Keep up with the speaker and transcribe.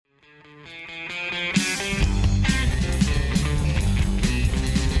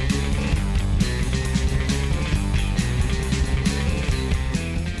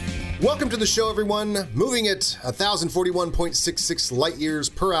Welcome to the show, everyone. Moving at 1,041.66 light years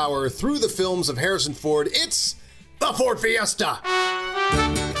per hour through the films of Harrison Ford, it's the Ford Fiesta.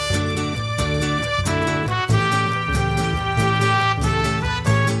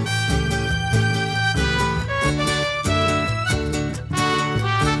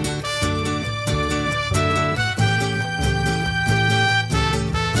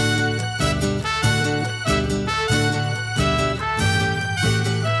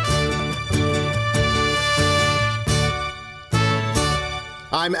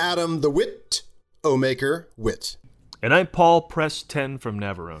 I'm Adam the Wit-O-Maker Wit. And I'm Paul Press 10 from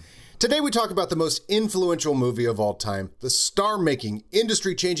Navarone. Today we talk about the most influential movie of all time, the star-making,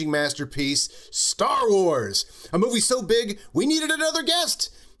 industry-changing masterpiece, Star Wars. A movie so big, we needed another guest.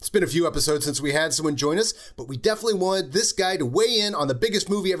 It's been a few episodes since we had someone join us, but we definitely wanted this guy to weigh in on the biggest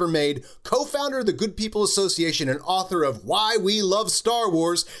movie ever made, co-founder of the Good People Association and author of Why We Love Star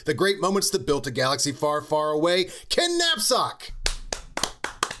Wars, The Great Moments That Built a Galaxy Far, Far Away, Ken Knapsack.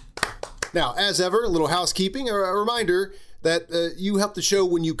 Now, as ever, a little housekeeping, a reminder that you help the show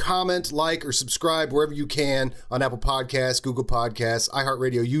when you comment, like, or subscribe wherever you can on Apple Podcasts, Google Podcasts,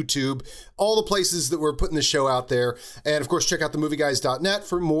 iHeartRadio, YouTube, all the places that we're putting the show out there. And, of course, check out themovieguys.net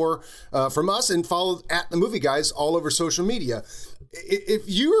for more from us and follow @themovieguys all over social media. If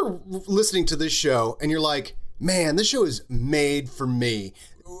you're listening to this show and you're like, man, this show is made for me,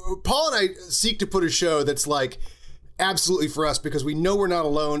 Paul and I seek to put a show that's like, absolutely for us, because we know we're not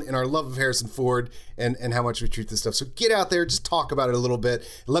alone in our love of Harrison Ford and how much we treat this stuff. So get out there, just talk about it a little bit,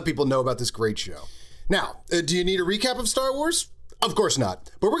 and let people know about this great show. Now, do you need a recap of Star Wars? Of course not,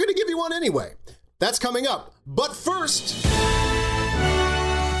 but we're going to give you one anyway. That's coming up. But first,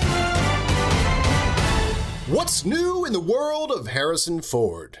 what's new in the world of Harrison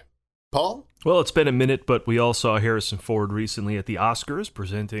Ford? Paul? Well, it's been a minute, but we all saw Harrison Ford recently at the Oscars,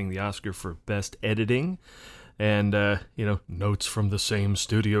 presenting the Oscar for Best Editing. And, notes from the same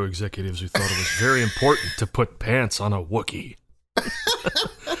studio executives who thought it was very important to put pants on a Wookiee.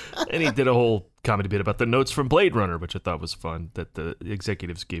 And he did a whole comedy bit about the notes from Blade Runner, which I thought was fun, that the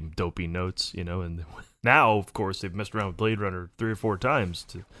executives gave him dopey notes, and now, of course, they've messed around with Blade Runner 3 or 4 times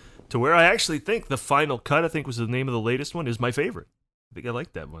to where I actually think the final cut, I think was the name of the latest one, is my favorite. I think I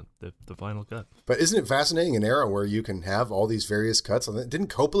like that one, the final cut. But isn't it fascinating, an era where you can have all these various cuts? Didn't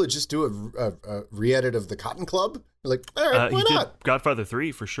Coppola just do a re-edit of The Cotton Club? You're like, all right, why not? Did Godfather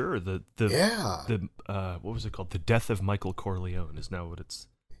 3 for sure. What was it called? The Death of Michael Corleone is now what it's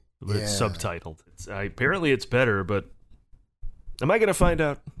subtitled. Apparently it's better, but am I going to find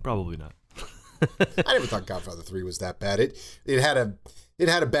out? Probably not. I never thought Godfather 3 was that bad. It had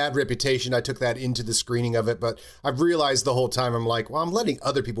a bad reputation. I took that into the screening of it, but I've realized the whole time, I'm like, well, I'm letting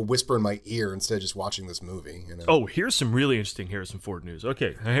other people whisper in my ear instead of just watching this movie. Oh, here's some really interesting Harrison Ford news.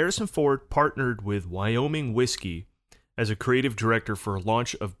 Okay, Harrison Ford partnered with Wyoming Whiskey as a creative director for a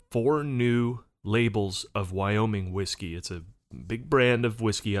launch of 4 new labels of Wyoming whiskey. It's a big brand of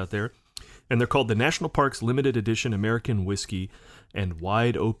whiskey out there, and they're called the National Parks Limited Edition American Whiskey and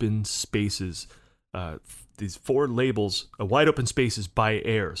Wide Open Spaces. These 4 labels, Wide Open Spaces by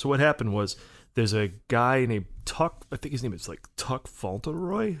Air. So what happened was, there's a guy named Tuck, I think his name is like Tuck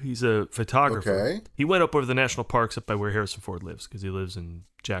Fauntleroy. He's a photographer. Okay. He went up over the national parks up by where Harrison Ford lives, because he lives in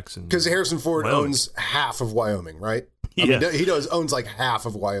Jackson. Because Harrison Ford Wyoming. owns half of Wyoming, right? Yeah. I mean, he owns like half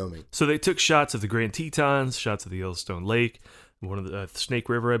of Wyoming. So they took shots of the Grand Tetons, shots of the Yellowstone Lake, one of the Snake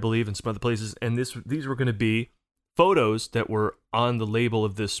River, I believe, and some other places. And these were going to be photos that were on the label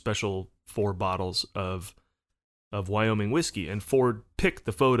of this special 4 bottles of Wyoming whiskey, and Ford picked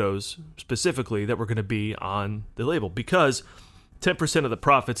the photos specifically that were going to be on the label because 10% of the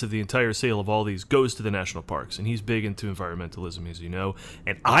profits of the entire sale of all these goes to the national parks, and he's big into environmentalism, as you know,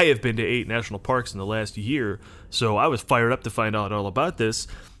 and I have been to 8 national parks in the last year, so I was fired up to find out all about this.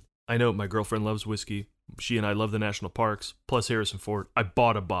 I know my girlfriend loves whiskey. She and I love the national parks, plus Harrison Ford. I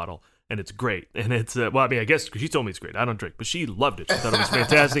bought a bottle. And it's great. And it's, I guess she told me it's great. I don't drink, but she loved it. She thought it was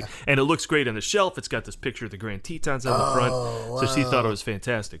fantastic. And it looks great on the shelf. It's got this picture of the Grand Tetons on the front. Wow. So she thought it was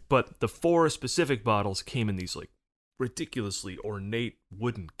fantastic. But the 4 specific bottles came in these like ridiculously ornate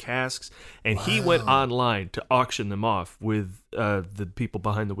wooden casks. And he went online to auction them off with the people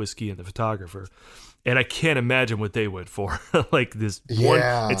behind the whiskey and the photographer. And I can't imagine what they went for. Like this one,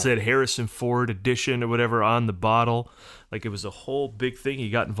 it said Harrison Ford edition or whatever on the bottle. Like it was a whole big thing he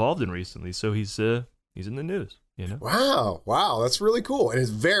got involved in recently. So he's in the news, Wow, that's really cool. And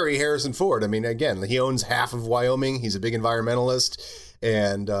it's very Harrison Ford. I mean, again, he owns half of Wyoming. He's a big environmentalist,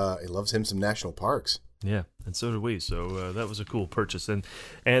 and he loves him some national parks. Yeah, and so do we. So that was a cool purchase. And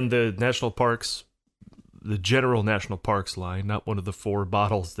the national parks, the general national parks line, not one of the 4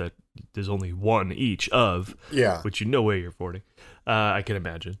 bottles that there's only one each of, which you no way you're affording. I can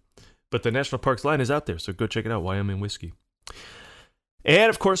imagine. But the National Parks line is out there, so go check it out, Wyoming Whiskey.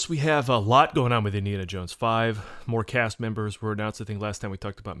 And, of course, we have a lot going on with Indiana Jones 5. More cast members were announced. I think last time we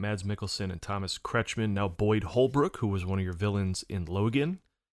talked about Mads Mikkelsen and Thomas Kretschmann. Now Boyd Holbrook, who was one of your villains in Logan,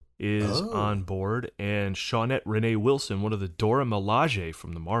 is on board. And Shawnette Renee Wilson, one of the Dora Milaje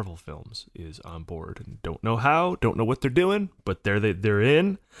from the Marvel films, is on board. And don't know how, don't know what they're doing, but they're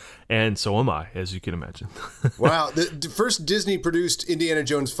in. And so am I, as you can imagine. Wow. The first Disney-produced Indiana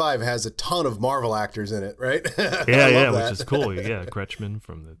Jones 5 has a ton of Marvel actors in it, right? Yeah, which is cool. Yeah, Kretschmann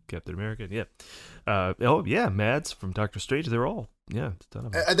from the Captain America. Yeah. Mads from Doctor Strange. They're all, a ton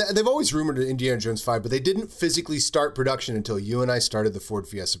of them. They've always rumored Indiana Jones 5, but they didn't physically start production until you and I started the Ford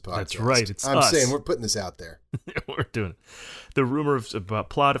Fiesta podcast. That's right. I'm saying we're putting this out there. We're doing it. The rumor about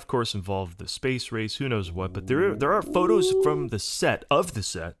plot, of course, involved the space race. Who knows what? But there are photos from the set.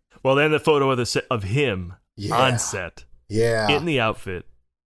 Well, then the photo of the set of him on set, in the outfit,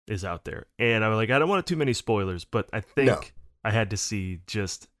 is out there. And I'm like, I don't want too many spoilers, but I think I had to see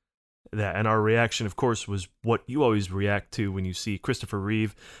just that. And our reaction, of course, was what you always react to when you see Christopher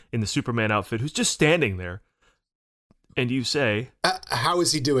Reeve in the Superman outfit, who's just standing there. And you say, how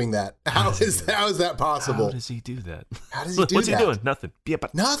is he doing that? How is that possible? How does he do that? How does he do What's that? he doing? Nothing. Yeah,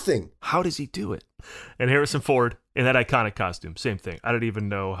 but nothing. How does he do it? And Harrison Ford in that iconic costume, same thing. I don't even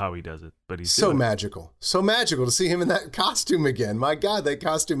know how he does it, but he's so magical. So magical to see him in that costume again. My God, that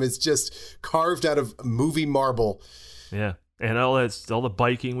costume is just carved out of movie marble. Yeah, and all the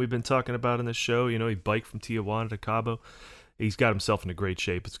biking we've been talking about in this show. You know, he biked from Tijuana to Cabo. He's got himself in a great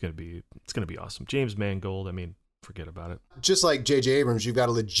shape. It's gonna be awesome. James Mangold. I mean, forget about it. Just like J.J. Abrams, you've got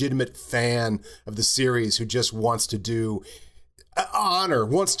a legitimate fan of the series who just wants to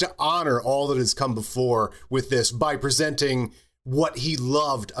honor all that has come before with this by presenting what he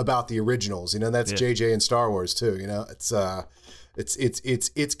loved about the originals. You know, that's J.J. and Star Wars too. You know, it's going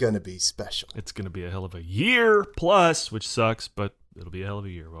to be special. It's going to be a hell of a year plus, which sucks, but it'll be a hell of a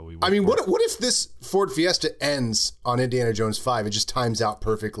year while we wait. I mean, what if this Ford Fiesta ends on Indiana Jones 5? It just times out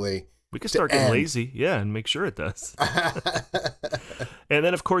perfectly. We could start getting lazy, and make sure it does. And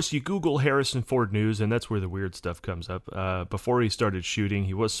then, of course, you Google Harrison Ford news, and that's where the weird stuff comes up. Before he started shooting,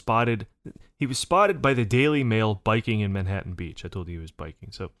 he was spotted by the Daily Mail biking in Manhattan Beach. I told you he was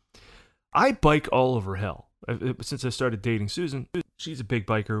biking. So I bike all over hell. Since I started dating Susan, she's a big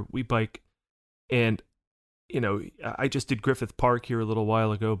biker. We bike, and, you know, I just did Griffith Park here a little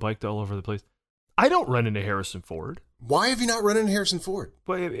while ago, biked all over the place. I don't run into Harrison Ford. Why have you not run into Harrison Ford?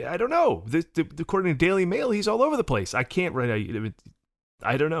 Well, I don't know. According to Daily Mail, he's all over the place. I can't run.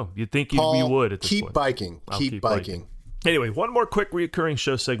 I don't know. You'd think you would at this keep point. Biking. Keep biking. Anyway, one more quick reoccurring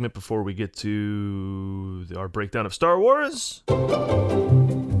show segment before we get to our breakdown of Star Wars.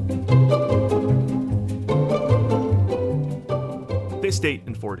 This date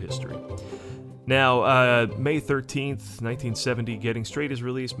in Ford history. Now, May 13th, 1970, Getting Straight is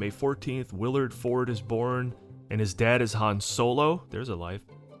released. May 14th, Willard Ford is born, and his dad is Han Solo. There's a life.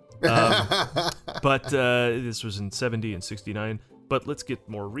 But this was in 70 and 69. But let's get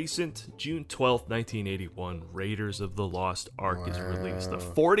more recent. June 12th, 1981, Raiders of the Lost Ark is released. The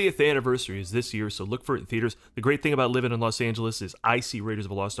 40th anniversary is this year, so look for it in theaters. The great thing about living in Los Angeles is I see Raiders of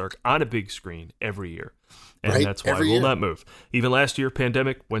the Lost Ark on a big screen every year. And that's why I will not move. Even last year,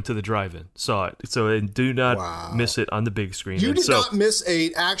 pandemic, went to the drive-in, saw it. So do not miss it on the big screen. You did not miss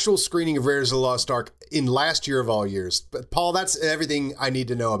an actual screening of Raiders of the Lost Ark in last year of all years. But Paul, that's everything I need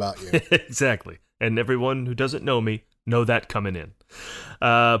to know about you. Exactly. And everyone who doesn't know me, know that coming in.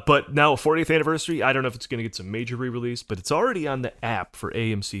 But now, 40th anniversary, I don't know if it's going to get some major re-release, but it's already on the app for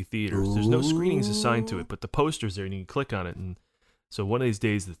AMC theaters. Ooh. There's no screenings assigned to it, but the poster's there, and you can click on it. And so one of these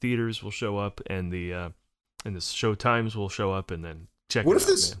days, the theaters will show up, and the show times will show up, and then check it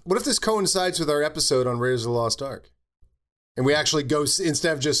out. What if this coincides with our episode on Raiders of the Lost Ark? And we actually go,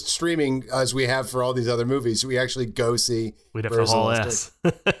 instead of just streaming as we have for all these other movies, we actually go see. We'd have to haul ass.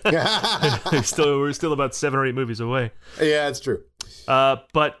 We're still about 7 or 8 movies away. Yeah, it's true.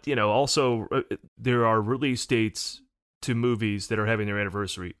 But, you know, also there are release dates to movies that are having their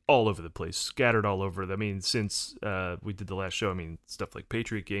anniversary all over the place, scattered all over. I mean, since we did the last show, I mean, stuff like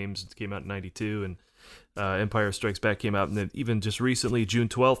Patriot Games came out in 92, and Empire Strikes Back came out, and then even just recently, June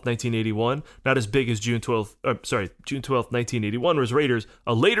 12th, 1981, not as big as June 12th, 1981 was Raiders.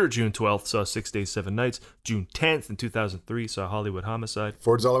 A later June 12th saw 6 Days, 7 Nights. June 10th in 2003 saw Hollywood Homicide.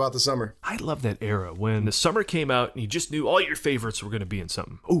 Ford's all about the summer. I love that era when the summer came out and you just knew all your favorites were going to be in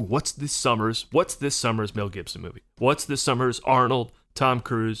something. Oh, what's this summer's Mel Gibson movie? What's this summer's Arnold, Tom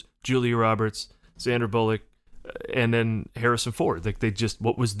Cruise, Julia Roberts, Sandra Bullock, and then Harrison Ford. Like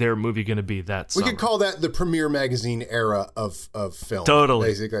what was their movie going to be that summer? We could call that the Premiere Magazine era of film. Totally.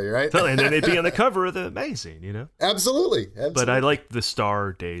 Basically, right? Totally. And then they'd be on the cover of the magazine, Absolutely. But I like the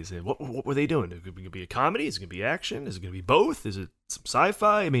Star days. What were they doing? Is it going to be a comedy? Is it going to be action? Is it going to be both? Is it some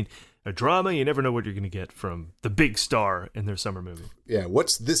sci-fi? I mean, a drama, you never know what you're going to get from the big star in their summer movie. Yeah,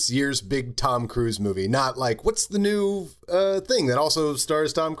 what's this year's big Tom Cruise movie? Not like, what's the new thing that also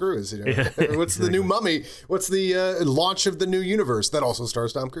stars Tom Cruise? Yeah, what's exactly. the new Mummy? What's the launch of the new universe that also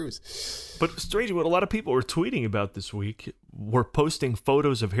stars Tom Cruise? But strangely, what a lot of people were tweeting about this week were posting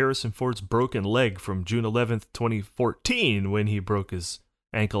photos of Harrison Ford's broken leg from June 11th, 2014, when he broke his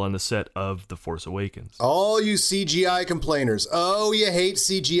ankle on the set of The Force Awakens. All you CGI complainers. Oh, you hate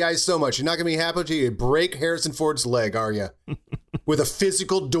CGI so much. You're not going to be happy until you break Harrison Ford's leg, are you? With a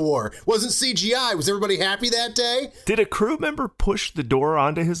physical door. Wasn't CGI. Was everybody happy that day? Did a crew member push the door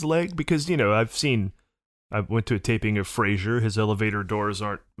onto his leg? Because, I went to a taping of Frasier. His elevator doors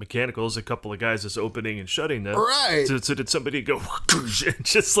aren't mechanical. There's a couple of guys just opening and shutting them. Right. So did somebody go and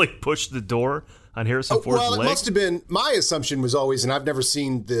just push the door on Harrison Ford's leg? Well, it must have been, my assumption was always, and I've never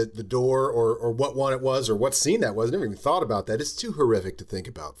seen the door or what one it was or what scene that was. I never even thought about that. It's too horrific to think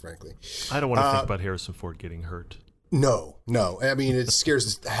about, frankly. I don't want to think about Harrison Ford getting hurt. No. I mean, it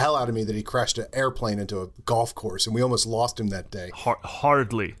scares the hell out of me that he crashed an airplane into a golf course, and we almost lost him that day.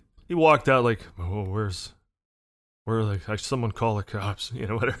 Hardly. He walked out like, oh, where's someone call the cops?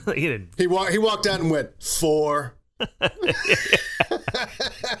 Whatever. He didn't. He walked out and went, 4.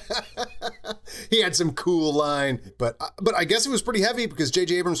 He had some cool line, but I guess it was pretty heavy because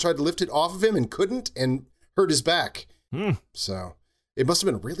J.J. Abrams tried to lift it off of him and couldn't and hurt his back. So it must have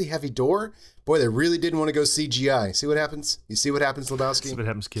been a really heavy door. Boy, they really didn't want to go CGI. See what happens? You see what happens, Lebowski? See what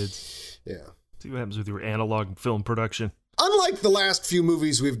happens, kids. Yeah. See what happens with your analog film production. Unlike the last few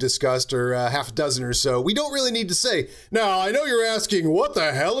movies we've discussed, or half a dozen or so, we don't really need to say, now, I know you're asking, what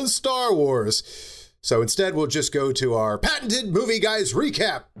the hell is Star Wars? So instead, we'll just go to our patented Movie Guys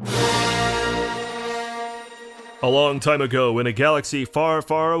recap. A long time ago, in a galaxy far,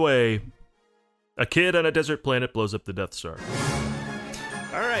 far away, a kid on a desert planet blows up the Death Star.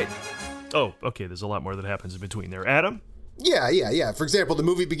 All right. Oh, okay, there's a lot more that happens in between there. Adam? Yeah. For example, the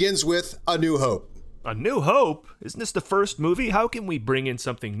movie begins with A New Hope. A New Hope? Isn't this the first movie? How can we bring in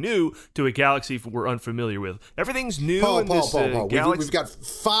something new to a galaxy we're unfamiliar with? Everything's new in this galaxy. We've got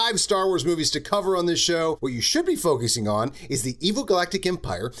 5 Star Wars movies to cover on this show. What you should be focusing on is the evil galactic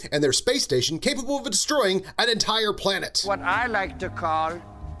empire and their space station capable of destroying an entire planet. What I like to call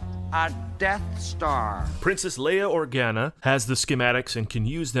a Death Star. Princess Leia Organa has the schematics and can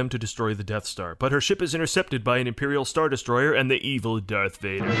use them to destroy the Death Star, but her ship is intercepted by an Imperial Star Destroyer and the evil Darth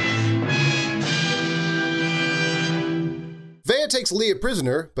Vader. Leia takes Leia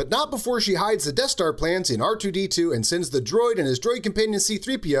prisoner, but not before she hides the Death Star plans in R2-D2 and sends the droid and his droid companion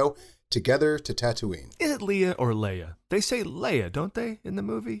C-3PO together to Tatooine. Is it Leia or Leia? They say Leia, don't they, in the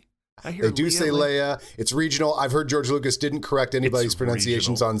movie? I hear they do say Leia. It's regional. I've heard George Lucas didn't correct anybody's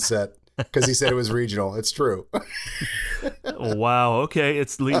pronunciations on set because he said it was regional. It's true. Wow, okay.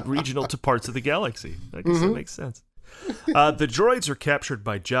 It's regional to parts of the galaxy. I guess that makes sense. The droids are captured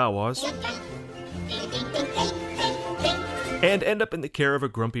by Jawas and end up in the care of a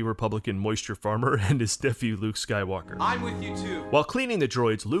grumpy Republican moisture farmer and his nephew Luke Skywalker. I'm with you too. While cleaning the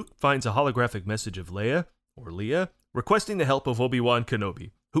droids, Luke finds a holographic message of Leia, or Leia, requesting the help of Obi-Wan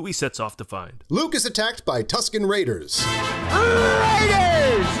Kenobi, who he sets off to find. Luke is attacked by Tusken Raiders!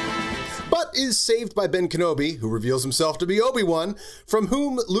 But is saved by Ben Kenobi, who reveals himself to be Obi-Wan, from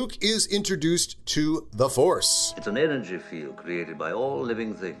whom Luke is introduced to the Force. It's an energy field created by all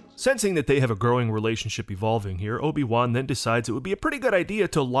living things. Sensing that they have a growing relationship evolving here, Obi-Wan then decides it would be a pretty good idea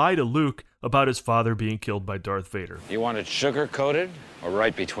to lie to Luke about his father being killed by Darth Vader. You want it sugar-coated or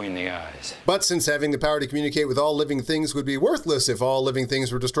right between the eyes? But since having the power to communicate with all living things would be worthless if all living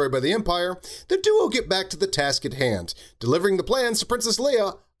things were destroyed by the Empire, the duo get back to the task at hand, delivering the plans to Princess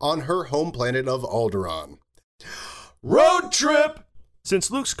Leia on her home planet of Alderaan. Road trip!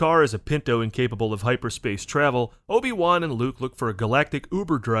 Since Luke's car is a Pinto incapable of hyperspace travel, Obi-Wan and Luke look for a galactic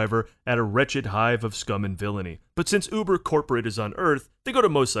Uber driver at a wretched hive of scum and villainy. But since Uber Corporate is on Earth, they go to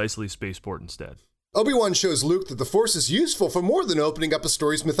Mos Eisley Spaceport instead. Obi-Wan shows Luke that the Force is useful for more than opening up a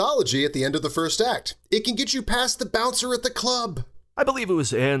story's mythology at the end of the first act. It can get you past the bouncer at the club. I believe it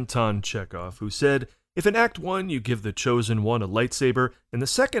was Anton Chekhov who said, if in Act 1 you give the Chosen One a lightsaber, in the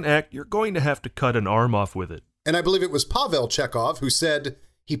second act you're going to have to cut an arm off with it. And I believe it was Pavel Chekhov who said,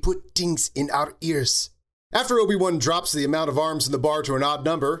 he put things in our ears. After Obi-Wan drops the amount of arms in the bar to an odd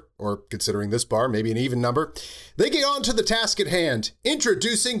number, or considering this bar, maybe an even number, they get on to the task at hand,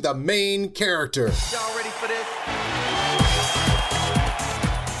 introducing the main character. Y'all ready for this?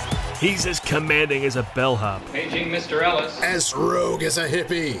 He's as commanding as a bellhop. Paging Mr. Ellis. As rogue as a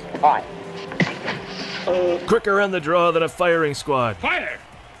hippie. Hi. Quicker on the draw than a firing squad. Fire!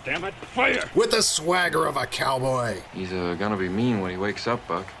 Damn it, fire! With the swagger of a cowboy. He's gonna be mean when he wakes up,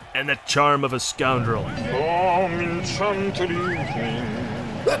 Buck. And the charm of a scoundrel.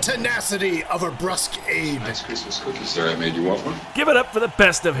 The tenacity of a brusque aide. Nice Christmas cookie, sir. I made you want one? Give it up for the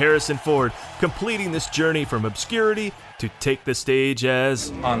best of Harrison Ford, completing this journey from obscurity to take the stage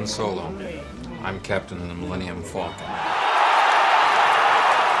as Han Solo. I'm captain of the Millennium Falcon.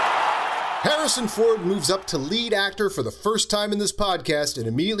 Harrison Ford moves up to lead actor for the first time in this podcast and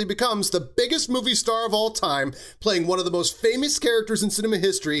immediately becomes the biggest movie star of all time, playing one of the most famous characters in cinema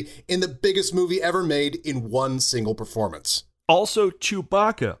history in the biggest movie ever made in one single performance. also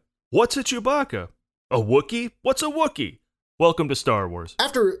Chewbacca. What's a Chewbacca? A Wookiee? What's a Wookiee? Welcome to Star Wars.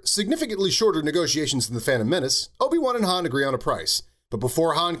 After significantly shorter negotiations than The Phantom Menace, Obi-Wan and Han agree on a price. But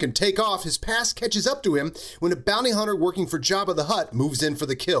before Han can take off, his past catches up to him when a bounty hunter working for Jabba the Hutt moves in for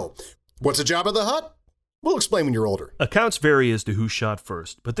the kill. What's a Jabba the Hutt? We'll explain when you're older. Accounts vary as to who shot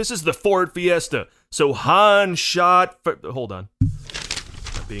first, but this is the Ford Fiesta, so Han shot Hold on.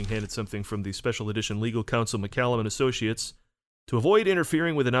 I'm being handed something from the Special Edition Legal Counsel McCallum and Associates. To avoid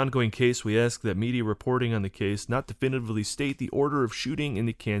interfering with an ongoing case, we ask that media reporting on the case not definitively state the order of shooting in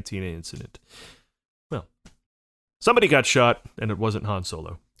the Cantina incident. Well, somebody got shot, and it wasn't Han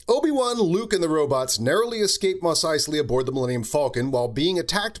Solo. Obi-Wan, Luke, and the robots narrowly escape Mos Eisley aboard the Millennium Falcon while being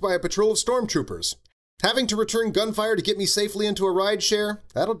attacked by a patrol of stormtroopers. Having to return gunfire to get me safely into a rideshare?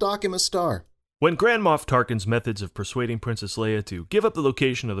 That'll dock him a star. When Grand Moff Tarkin's methods of persuading Princess Leia to give up the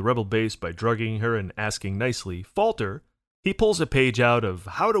location of the rebel base by drugging her and asking nicely falter, he pulls a page out of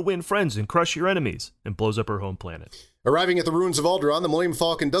How to Win Friends and Crush Your Enemies and blows up her home planet. Arriving at the ruins of Alderaan, the Millennium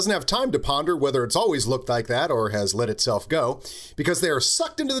Falcon doesn't have time to ponder whether it's always looked like that or has let itself go, because they are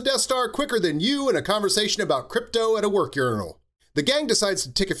sucked into the Death Star quicker than you in a conversation about crypto at a work urinal. The gang decides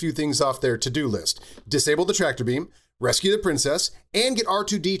to tick a few things off their to-do list. Disable the tractor beam, rescue the princess, and get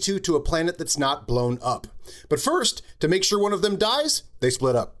R2-D2 to a planet that's not blown up. But first, to make sure one of them dies, they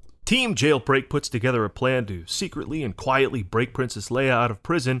split up. Team Jailbreak puts together a plan to secretly and quietly break Princess Leia out of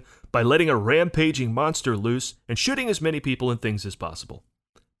prison by letting a rampaging monster loose and shooting as many people and things as possible.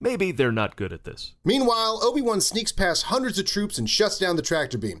 Maybe they're not good at this. Meanwhile, Obi-Wan sneaks past hundreds of troops and shuts down the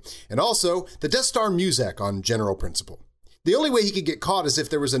tractor beam, and also the Death Star Muzak on general principle. The only way he could get caught is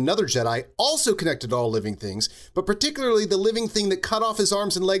if there was another Jedi also connected to all living things, but particularly the living thing that cut off his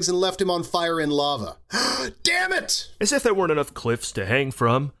arms and legs and left him on fire in lava. Damn it! As if there weren't enough cliffs to hang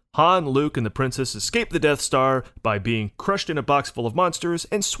from, Han, Luke, and the princess escape the Death Star by being crushed in a box full of monsters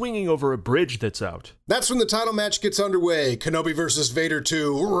and swinging over a bridge that's out. That's when the title match gets underway. Kenobi vs. Vader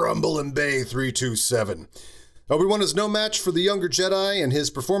 2, Rumble in Bay 327. Obi-Wan is no match for the younger Jedi and his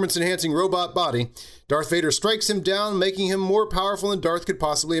performance-enhancing robot body. Darth Vader strikes him down, making him more powerful than Darth could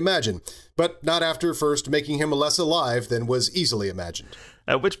possibly imagine, but not after first making him less alive than was easily imagined.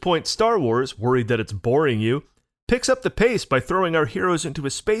 At which point Star Wars, worried that it's boring you, picks up the pace by throwing our heroes into a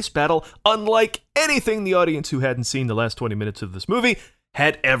space battle unlike anything the audience who hadn't seen the last 20 minutes of this movie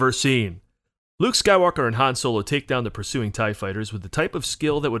had ever seen. Luke Skywalker and Han Solo take down the pursuing TIE fighters with the type of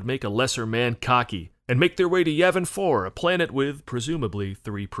skill that would make a lesser man cocky, and make their way to Yavin 4, a planet with, presumably,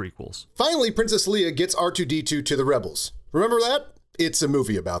 3 prequels. Finally, Princess Leia gets R2-D2 to the rebels. Remember that? It's a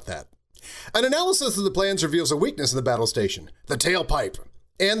movie about that. An analysis of the plans reveals a weakness in the battle station, the tailpipe,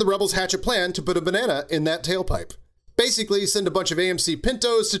 and the rebels hatch a plan to put a banana in that tailpipe. Basically, send a bunch of AMC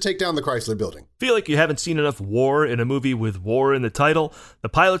Pintos to take down the Chrysler Building. Feel like you haven't seen enough war in a movie with war in the title? The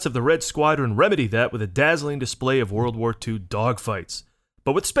pilots of the Red Squadron remedy that with a dazzling display of World War II dogfights.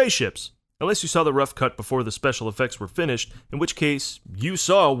 But with spaceships. Unless you saw the rough cut before the special effects were finished, in which case, you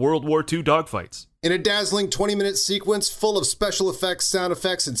saw World War II dogfights. In a dazzling 20-minute sequence full of special effects, sound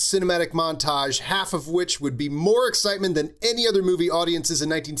effects, and cinematic montage, half of which would be more excitement than any other movie audiences in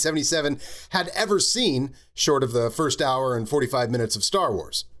 1977 had ever seen, short of the first hour and 45 minutes of Star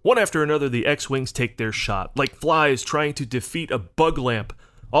Wars. One after another, the X-Wings take their shot, like flies trying to defeat a bug lamp.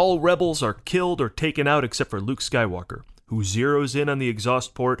 All rebels are killed or taken out except for Luke Skywalker, who zeroes in on the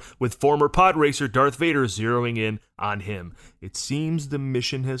exhaust port with former pod racer Darth Vader zeroing in on him. It seems the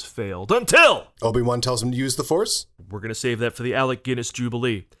mission has failed until Obi-Wan tells him to use the Force. We're going to save that for the Alec Guinness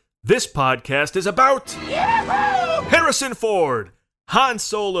Jubilee. This podcast is about Harrison Ford. Han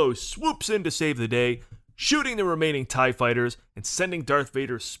Solo swoops in to save the day, shooting the remaining TIE fighters and sending Darth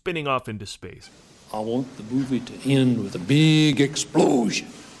Vader spinning off into space. I want the movie to end with a big explosion.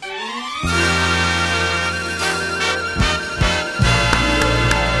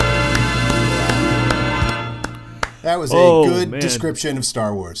 That was a good description of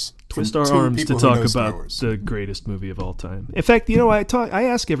Star Wars. Twist our arms to talk about the greatest movie of all time. In fact, I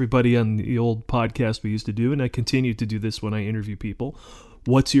ask everybody on the old podcast we used to do, and I continue to do this when I interview people,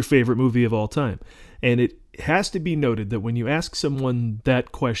 what's your favorite movie of all time? And it has to be noted that when you ask someone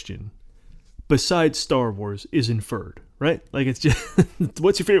that question, besides Star Wars is inferred, right? Like, it's just,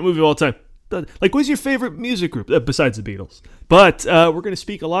 what's your favorite movie of all time? Like, what's your favorite music group besides the Beatles? But we're going to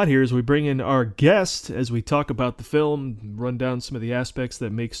speak a lot here as we bring in our guest as we talk about the film, run down some of the aspects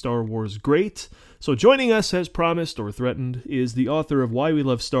that make Star Wars great. So joining us, as promised or threatened, is the author of Why We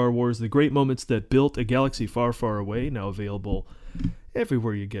Love Star Wars, The Great Moments That Built a Galaxy Far, Far Away, now available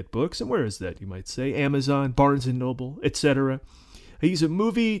everywhere you get books. And where is that, you might say? Amazon, Barnes & Noble, etc. He's a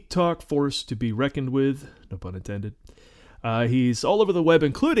movie talk force to be reckoned with, no pun intended. He's all over the web,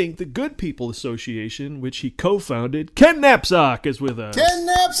 including the Good People Association, which he co-founded. Ken Knapsack is with us. Ken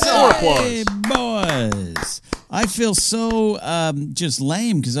Knapsack! More applause. Hey, boys. I feel so just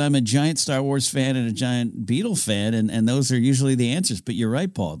lame because I'm a giant Star Wars fan and a giant Beatle fan, and those are usually the answers. But you're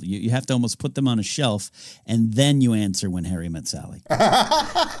right, Paul. You have to almost put them on a shelf, and then you answer When Harry Met Sally.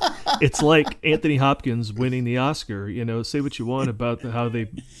 It's like Anthony Hopkins winning the Oscar. Say what you want about how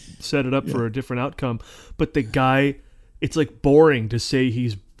they set it up for a different outcome, but the guy... It's like boring to say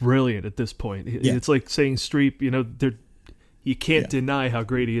he's brilliant at this point. Yeah. It's like saying Streep, you can't deny how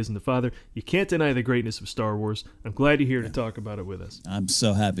great he is in The Father. You can't deny the greatness of Star Wars. I'm glad you're here to talk about it with us. I'm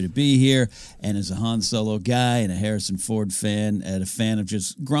so happy to be here. And as a Han Solo guy and a Harrison Ford fan and a fan of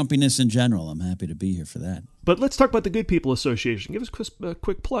just grumpiness in general, I'm happy to be here for that. But let's talk about the Good People Association. Give us a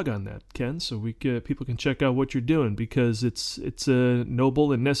quick plug on that, Ken, so people can check out what you're doing, because it's a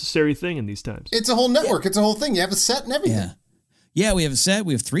noble and necessary thing in these times. It's a whole network. It's a whole thing. You have a set and everything. Yeah, we have a set.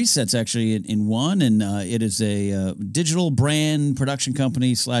 We have 3 sets, actually, in one, and it is a digital brand production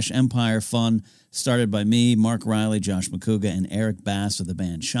company / Empire Fun, started by me, Mark Riley, Josh McCouga, and Eric Bass of the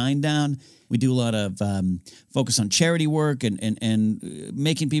band Shinedown. We do a lot of focus on charity work and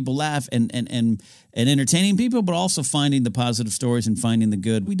making people laugh and entertaining people, but also finding the positive stories and finding the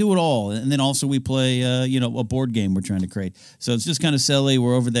good. We do it all. And then also we play, a board game we're trying to create. So it's just kind of silly.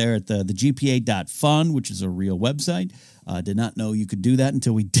 We're over there at the GPA.fun, which is a real website. Did not know you could do that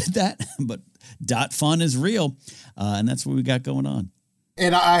until we did that, but .fun is real, and that's what we got going on.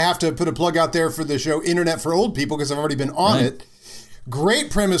 And I have to put a plug out there for the show Internet for Old People, because I've already been on it. Great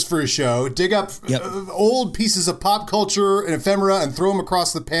premise for a show. Dig up old pieces of pop culture and ephemera and throw them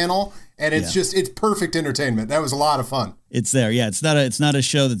across the panel, and it's it's perfect entertainment. That was a lot of fun. It's there, It's not a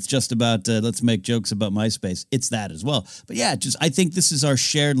show that's just about let's make jokes about MySpace. It's that as well. But I think this is our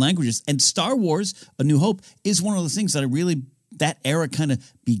shared languages. And Star Wars: A New Hope is one of those things that that era kind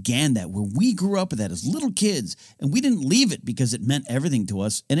of began, that where we grew up with that as little kids, and we didn't leave it because it meant everything to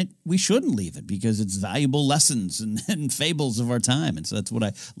us, and we shouldn't leave it because it's valuable lessons and fables of our time. And so that's what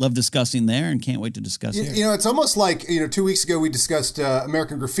I love discussing there, and can't wait to discuss here. It's almost like 2 weeks ago we discussed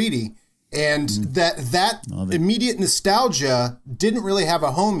American Graffiti, and that immediate nostalgia didn't really have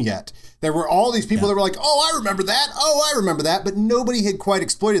a home yet. There were all these people that were like, oh, I remember that, but nobody had quite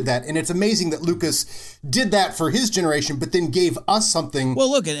exploited that. And it's amazing that Lucas did that for his generation, but then gave us something.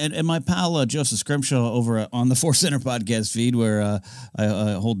 Well, look, and my pal Joseph Scrimshaw over on the Force Center podcast feed, where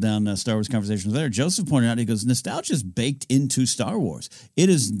I hold down Star Wars Conversations there, Joseph pointed out, he goes, nostalgia is baked into Star Wars. It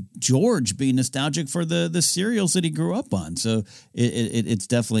is George being nostalgic for the serials that he grew up on. So it's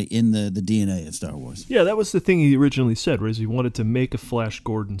definitely in the DNA of Star Wars. Yeah, that was the thing he originally said, was he wanted to make a Flash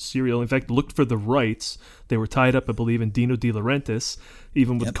Gordon serial. In fact, looked for the rights. They were tied up, I believe, in Dino De Laurentiis.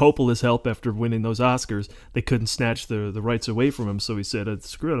 Even with Coppola's help after winning those Oscars, they couldn't snatch the rights away from him. So he said,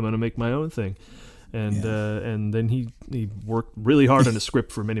 screw it, I'm going to make my own thing. And then he worked really hard on a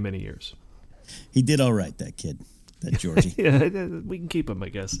script for many, many years. He did all right, that kid. That Georgie. Yeah, we can keep him, I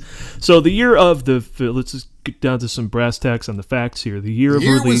guess. So the year of let's just get down to some brass tacks on the facts here. The year of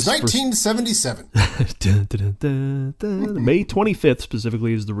release was 1977. May 25th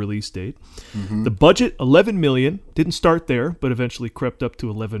specifically is the release date. Mm-hmm. The budget, $11 million. Didn't start there, but eventually crept up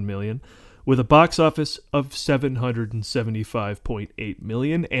to $11 million, with a box office of $775.8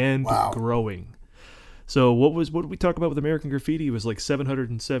 million and growing. So what did we talk about with American Graffiti? It was like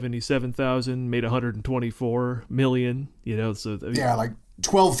 777,000, made 124 million. Like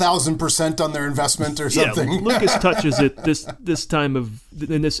 12,000% on their investment or something. Yeah, Lucas touches it this time in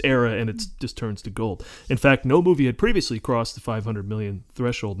this era, and it just turns to gold. In fact, no movie had previously crossed the 500 million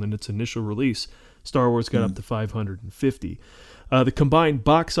threshold, and in its initial release, Star Wars got up to 550. The combined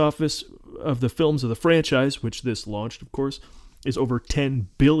box office of the films of the franchise, which this launched, of course, is over $10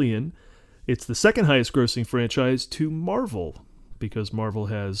 billion. It's the second highest grossing franchise to Marvel, because Marvel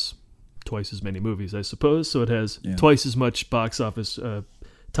has twice as many movies, I suppose. So it has twice as much box office,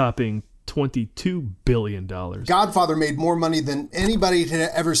 topping $22 billion. Godfather made more money than anybody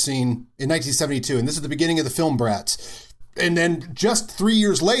had ever seen in 1972. And this is the beginning of the film brats. And then just 3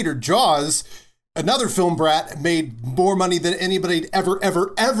 years later, Jaws, another film brat, made more money than anybody had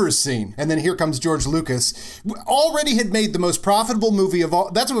ever seen. And then here comes George Lucas. Already had made the most profitable movie of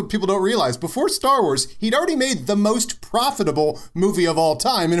all. That's what people don't realize. Before Star Wars, he'd already made the most profitable movie of all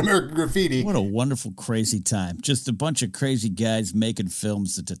time in American Graffiti. What a wonderful, crazy time. Just a bunch of crazy guys making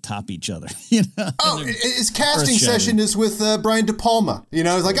films to top each other. You know? Oh, his casting session is with Brian De Palma. You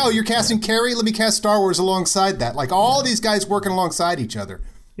know, it's like, oh, you're casting Carrie? Let me cast Star Wars alongside that. Like all these guys working alongside each other.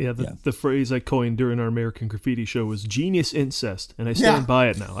 Yeah, the phrase I coined during our American Graffiti show was genius incest, and I stand by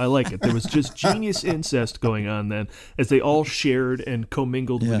it now. I like it. There was just genius incest going on then, as they all shared and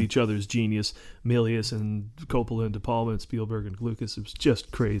commingled with each other's genius. Milius and Coppola and De Palma and Spielberg and Lucas. It was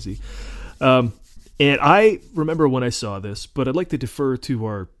just crazy. And I remember when I saw this, but I'd like to defer to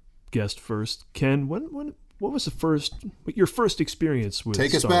our guest first. Ken, what was your first experience with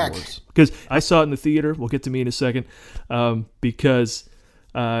Take us Star back. Wars? Because I saw it in the theater. We'll get to me in a second. Because...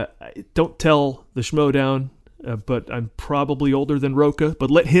 don't tell the Schmodown, but I'm probably older than Roca. But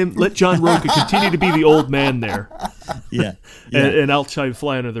let John Roca continue to be the old man there. Yeah. And I'll try to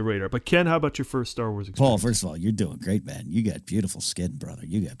fly under the radar. But Ken, how about your first Star Wars experience? Paul, first of all, you're doing great, man. You got beautiful skin, brother.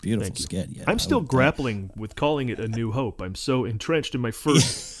 You got beautiful skin. Yeah, I'm still grappling with calling it A New Hope. I'm so entrenched in my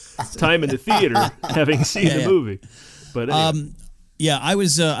first time in the theater, having seen the movie. But anyway. Yeah, I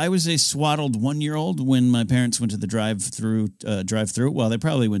was a swaddled 1-year-old when my parents went to the drive-through. Well, they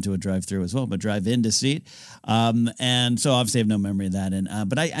probably went to a drive-through as well, but drive-in to see it. And so obviously I have no memory of that. And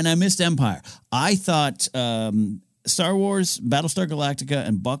but I missed Empire. I thought Star Wars, Battlestar Galactica,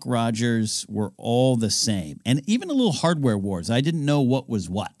 and Buck Rogers were all the same, and even a little Hardware Wars. I didn't know what was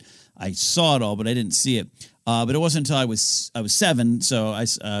what. I saw it all, but I didn't see it. But it wasn't until I was 7, so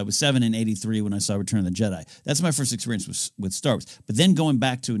I was 7 in '83 when I saw Return of the Jedi. That's my first experience with Star Wars. But then going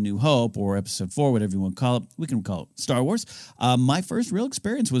back to A New Hope or Episode 4, whatever you want to call it, we can call it Star Wars. My first real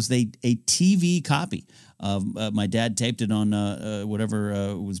experience was a TV copy. My dad taped it on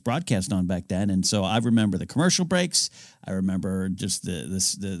whatever was broadcast on back then, and so I remember the commercial breaks. I remember just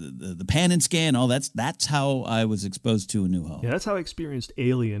the pan and scan. All that's how I was exposed to A New Hope. Yeah, that's how I experienced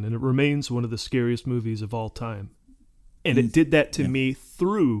Alien, and it remains one of the scariest movies of all time. And it did that to me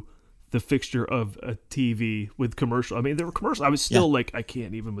through the fixture of a TV with commercial. I mean, there were commercials. I was still like, I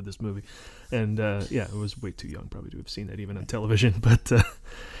can't even with this movie. And I was way too young probably to have seen that even on television. But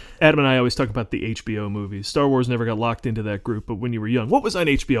Adam and I always talk about the HBO movies. Star Wars never got locked into that group, but when you were young, what was on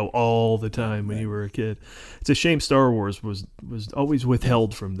HBO all the time when you were a kid? It's a shame Star Wars was always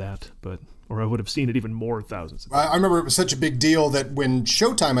withheld from that, or I would have seen it even more thousands of times. I remember it was such a big deal that when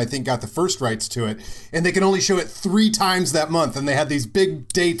Showtime, I think, got the first rights to it, and they could only show it 3 times that month, and they had these big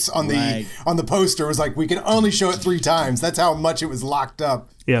dates on the poster. It was like, we can only show it 3 times. That's how much it was locked up.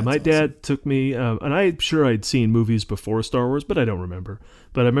 Yeah, my dad took me, and I'm sure I'd seen movies before Star Wars, but I don't remember.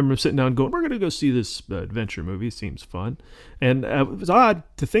 But I remember sitting down going, we're going to go see this adventure movie. It seems fun. And it was odd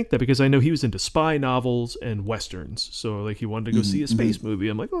to think that because I know he was into spy novels and Westerns. So like he wanted to go see a space movie.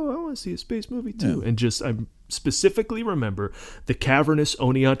 I'm like, oh, I want to see a space movie too. And I specifically remember the cavernous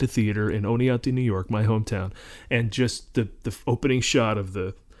Oneonta Theater in Oneonta, New York, my hometown. And just the opening shot of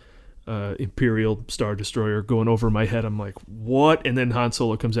the Imperial Star Destroyer going over my head. I'm like, what? And then Han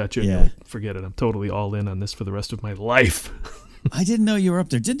Solo comes at you and you're like, forget it. I'm totally all in on this for the rest of my life. I didn't know you were up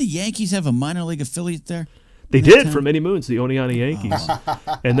there. Did the Yankees have a minor league affiliate there? They did for many moons, the Oneonta Yankees.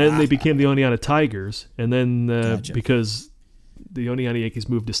 And then they became the Oneonta Tigers. And then because the Oneonta Yankees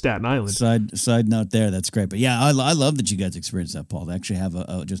moved to Staten Island. Side note there, that's great. But yeah, I love that you guys experienced that, Paul. They actually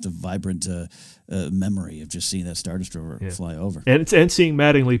have just a vibrant memory of just seeing that Star Destroyer fly over. And seeing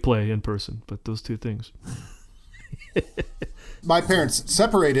Mattingly play in person. But those two things. My parents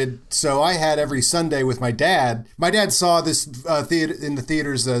separated, so I had every Sunday with my dad. My dad saw this theater in the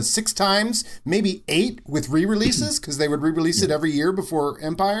theaters 6 times, maybe 8 with re-releases, because they would re-release it every year before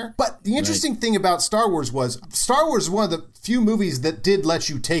Empire. But the interesting thing about Star Wars was one of the few movies that did let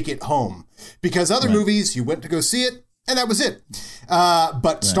you take it home. Because other movies, you went to go see it, and that was it.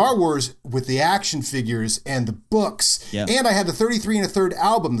 But Star Wars, with the action figures and the books, and I had the 33 1/3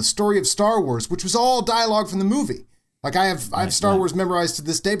 album, The Story of Star Wars, which was all dialogue from the movie. Like I have Star Wars memorized to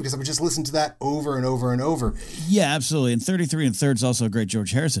this day because I would just listen to that over and over and over. Yeah, absolutely. And 33 1/3 is also a great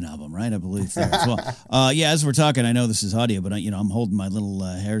George Harrison album, right? I believe there as well. Yeah, as we're talking, I know this is audio, but I'm holding my little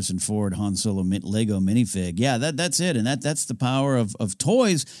Harrison Ford Han Solo Lego minifig. Yeah, that's it, and that's the power of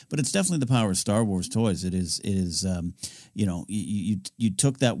toys. But it's definitely the power of Star Wars toys. It is. You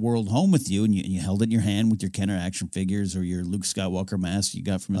took that world home with you, and you held it in your hand with your Kenner action figures or your Luke Skywalker mask you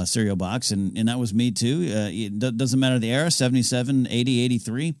got from a cereal box, and that was me too. It doesn't matter the era, 77, 80,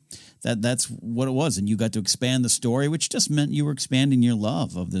 83. That's what it was, and you got to expand the story, which just meant you were expanding your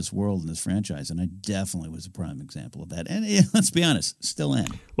love of this world and this franchise, and I definitely was a prime example of that. And let's be honest, still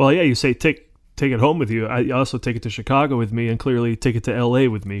am. Well, yeah, you say take it home with you. I also take it to Chicago with me, and clearly take it to L.A.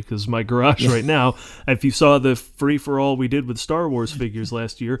 with me, because my garage right now, if you saw the free-for-all we did with Star Wars figures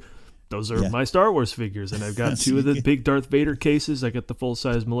last year, those are my Star Wars figures, and I've got two of the big Darth Vader cases. I got the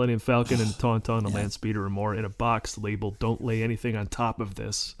full-size Millennium Falcon and a Tauntaun, a Land Speeder, and more in a box labeled "Don't lay anything on top of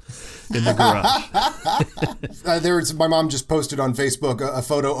this" in the garage. My mom just posted on Facebook a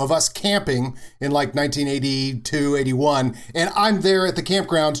photo of us camping in like 1982, 81, and I'm there at the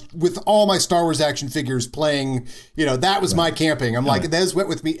campground with all my Star Wars action figures playing. That was my camping. I'm like, that went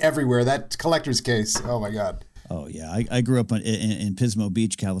with me everywhere. That collector's case. Oh my God. Oh, yeah. I grew up in Pismo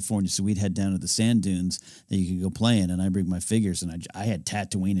Beach, California, so we'd head down to the sand dunes that you could go play in, and I bring my figures, and I had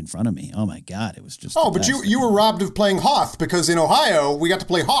Tatooine in front of me. Oh, my God. It was just but you were robbed of playing Hoth, because in Ohio, we got to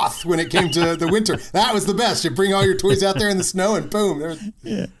play Hoth when it came to the winter. That was the best. You bring all your toys out there in the snow, and boom.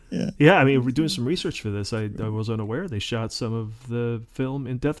 Yeah, I mean, we're doing some research for this. I was unaware they shot some of the film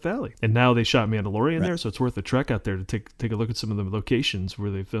in Death Valley, and now they shot Mandalorian there, so it's worth a trek out there to take a look at some of the locations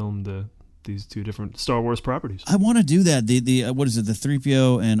where they filmed these two different Star Wars properties. I want to do that. The what is it? The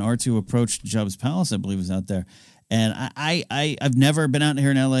 3PO and R2 approach to Jabba's palace, I believe, is out there. And I've never been out here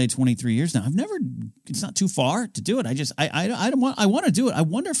in LA 23 years now. It's not too far to do it. I want to do it. I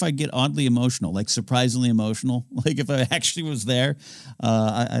wonder if I get oddly emotional, like surprisingly emotional. Like if I actually was there,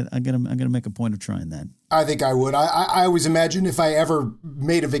 I'm gonna make a point of trying that. I think I would. I always imagine if I ever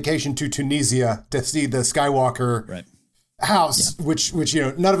made a vacation to Tunisia to see the Skywalker house, which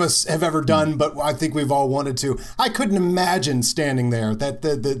none of us have ever done, but I think we've all wanted to. I couldn't imagine standing there. That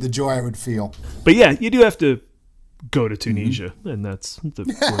the joy I would feel. But yeah, you do have to go to Tunisia, and that's where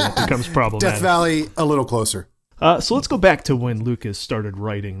that becomes problematic. Death Valley, a little closer. So let's go back to when Lucas started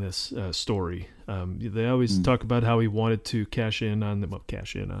writing this story. They always talk about how he wanted to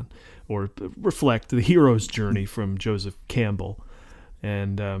or reflect the hero's journey from Joseph Campbell,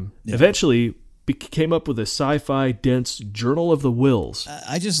 and eventually came up with a sci-fi dense Journal of the Wills.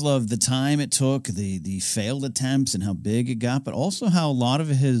 I just love the time it took, the failed attempts, and how big it got, but also how a lot of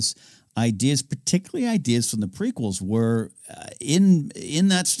his ideas, particularly ideas from the prequels, were in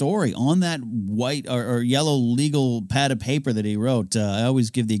that story, on that white or yellow legal pad of paper that he wrote. I always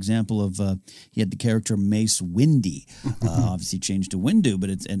give the example of he had the character Mace Windu, obviously changed to Windu, but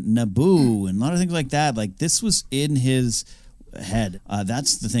it's and Naboo and a lot of things like that. Like this was in his head.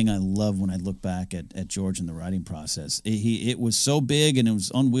 That's the thing I love when I look back at George and the writing process. It was so big and it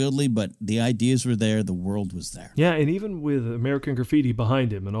was unwieldy, but the ideas were there, the world was there. Yeah, and even with American Graffiti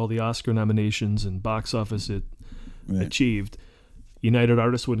behind him and all the Oscar nominations and box office it achieved, United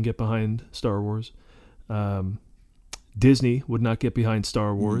Artists wouldn't get behind Star Wars. Disney would not get behind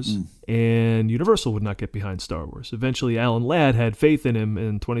Star Wars, and Universal would not get behind Star Wars. Eventually, Alan Ladd had faith in him,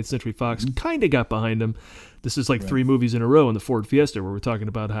 and 20th Century Fox kind of got behind him. This is like 3 movies in a row in the Ford Fiesta where we're talking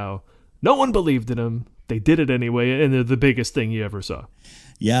about how no one believed in him. They did it anyway, and they're the biggest thing you ever saw.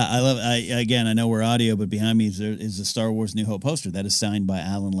 Yeah, I love. I know we're audio, but behind me is the Star Wars New Hope poster that is signed by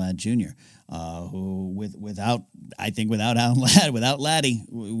Alan Ladd Jr. Who without Alan Ladd, without Laddie,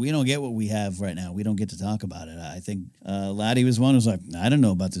 we don't get what we have right now. We don't get to talk about it. I think Laddie was one who was like, I don't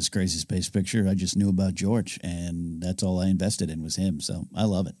know about this crazy space picture. I just knew about George, and that's all I invested in was him. So I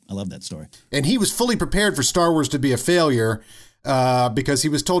love it. I love that story. And he was fully prepared for Star Wars to be a failure. Because he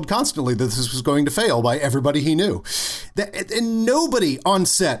was told constantly that this was going to fail by everybody he knew. And nobody on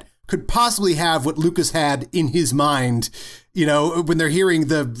set could possibly have what Lucas had in his mind, when they're hearing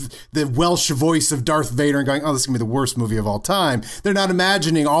the Welsh voice of Darth Vader and going, oh, this is going to be the worst movie of all time. They're not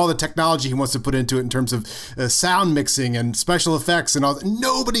imagining all the technology he wants to put into it in terms of sound mixing and special effects and all that.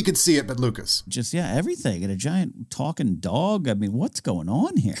 Nobody could see it but Lucas. Just, everything. And a giant talking dog. I mean, what's going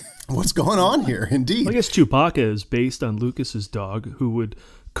on here? What's going on here, indeed? Well, I guess Chewbacca is based on Lucas's dog, who would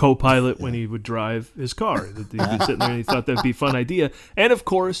co-pilot when he would drive his car. He'd be sitting there and he thought that'd be a fun idea. And of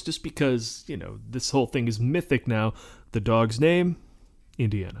course, just because, this whole thing is mythic now, the dog's name,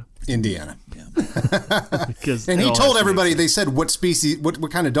 Indiana. Indiana. Yeah. And he told everybody, they said, what species,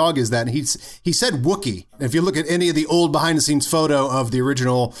 what kind of dog is that? And he said Wookiee. If you look at any of the old behind-the-scenes photo of the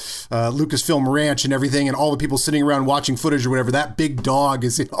original Lucasfilm ranch and everything, and all the people sitting around watching footage or whatever, that big dog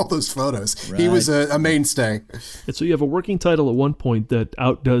is in all those photos. Right. He was a mainstay. And so you have a working title at one point that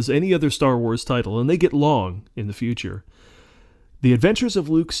outdoes any other Star Wars title, and they get long in the future. The Adventures of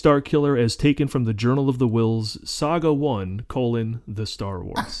Luke Starkiller as taken from the Journal of the Whills, Saga 1, The Star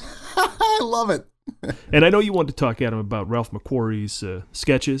Wars. I love it. And I know you want to talk, Adam, about Ralph McQuarrie's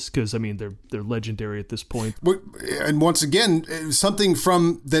sketches, because, I mean, they're legendary at this point. And once again, something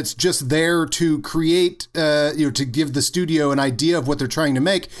that's just there to create, to give the studio an idea of what they're trying to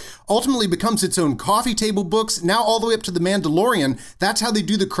make, ultimately becomes its own coffee table books. Now all the way up to The Mandalorian, that's how they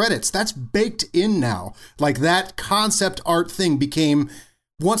do the credits. That's baked in now. Like, that concept art thing became...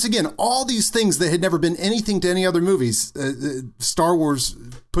 Once again, all these things that had never been anything to any other movies, Star Wars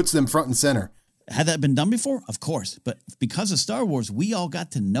puts them front and center. Had that been done before? Of course. But because of Star Wars, we all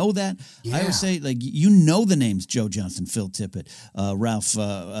got to know that. Yeah. I would say, like, you know the names Joe Johnston, Phil Tippett,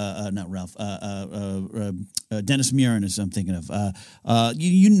 Dennis Muren is I'm thinking of.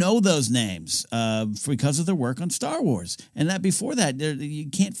 You know those names because of their work on Star Wars. And that before that, you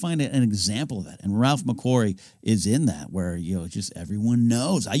can't find an example of that. And Ralph McQuarrie is in that, where, just everyone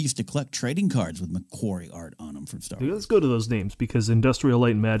knows. I used to collect trading cards with McQuarrie art on them from Star Wars. Let's go to those names, because Industrial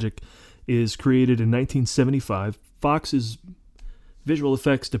Light and Magic is created in 1975. Fox's visual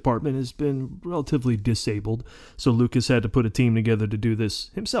effects department has been relatively disabled, so Lucas had to put a team together to do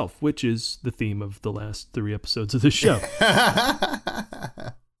this himself, which is the theme of the last 3 episodes of the show.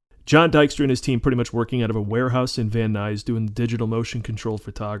 John Dykstra and his team pretty much working out of a warehouse in Van Nuys doing the digital motion control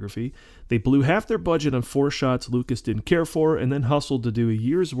photography. They blew half their budget on 4 shots Lucas didn't care for, and then hustled to do a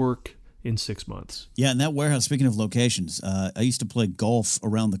year's work in 6 months. Yeah, and that warehouse, speaking of locations, I used to play golf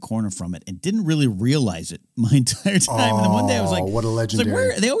around the corner from it and didn't really realize it my entire time. And then one day I was like, what a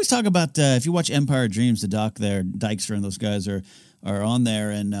legendary. They always talk about, if you watch Empire of Dreams, the doc there, Dykstra and those guys are on there,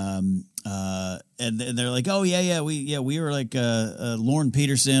 and they're like, oh, we were like Lorne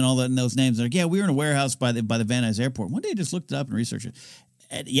Peterson, all that, and those names. They're like, yeah, we were in a warehouse by the Van Nuys airport. One day I just looked it up and researched it.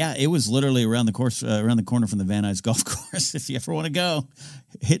 And yeah, it was literally around the corner from the Van Nuys golf course. If you ever want to go,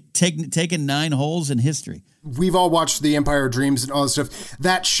 taking 9 holes in history. We've all watched The Empire of Dreams and all this stuff.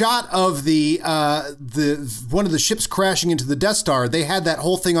 That shot of the one of the ships crashing into the Death Star, they had that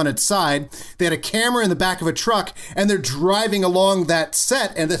whole thing on its side. They had a camera in the back of a truck, and they're driving along that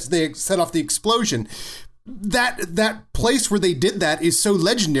set, and they set off the explosion. That place where they did that is so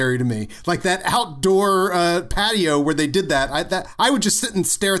legendary to me. Like that outdoor patio where they did that. I would just sit and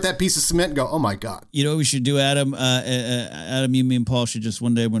stare at that piece of cement and go, "Oh my God!" You know what we should do, Adam? Adam, you, me, and Paul should just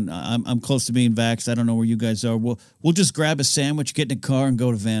one day when I'm close to being vaxxed. I don't know where you guys are. We'll just grab a sandwich, get in a car, and go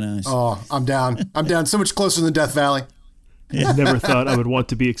to Van Nuys. Oh, I'm down. I'm down. So much closer than Death Valley. I never thought I would want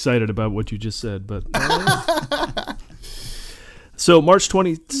to be excited about what you just said, but. So March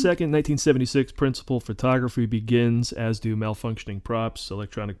 22nd, 1976, principal photography begins, as do malfunctioning props,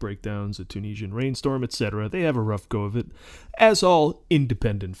 electronic breakdowns, a Tunisian rainstorm, etc. They have a rough go of it, as all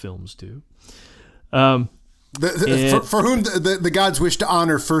independent films do. For whom the gods wish to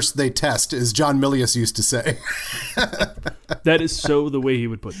honor, first they test, as John Milius used to say. That is so the way he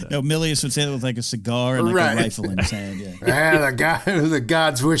would put that. No, Milius would say that with like a cigar and like a rifle in his hand. Yeah. The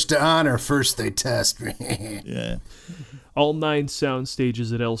gods wish to honor, first they test. Yeah. All 9 sound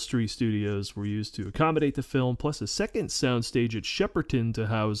stages at Elstree Studios were used to accommodate the film, plus a second sound stage at Shepperton to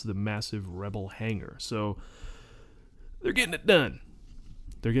house the massive Rebel hangar. So they're getting it done.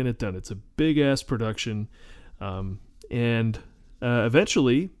 It's a big-ass production. And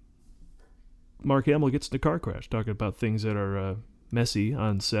eventually, Mark Hamill gets in a car crash, talking about things that are messy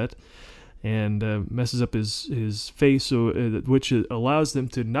on set, and messes up his face, so which allows them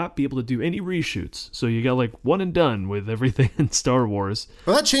to not be able to do any reshoots. So you got like one and done with everything in Star Wars.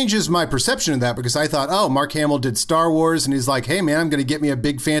 Well, that changes my perception of that, because I thought, oh, Mark Hamill did Star Wars, and he's like, hey, man, I'm going to get me a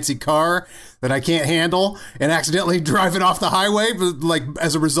big fancy car that I can't handle and accidentally drive it off the highway, like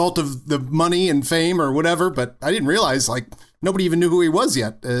as a result of the money and fame or whatever. But I didn't realize, like, nobody even knew who he was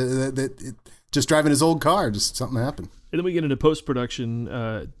yet. Just driving his old car, just something happened. And then we get into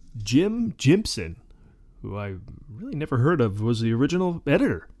post-production. Jim Jimpson, who I really never heard of, was the original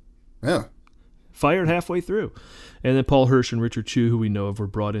editor. Yeah. Fired halfway through. And then Paul Hirsch and Richard Chew, who we know of, were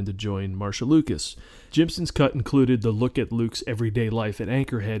brought in to join Marsha Lucas. Jimpson's cut included the look at Luke's everyday life at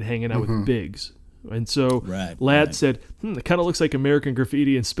Anchorhead hanging out with Biggs. And so Ladd said, it kind of looks like American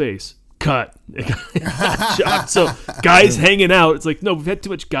Graffiti in space. cut. It got shot. So guys hanging out. It's like, no, we've had too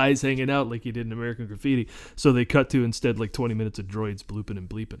much guys hanging out like you did in American Graffiti. So they cut to instead like 20 minutes of droids blooping and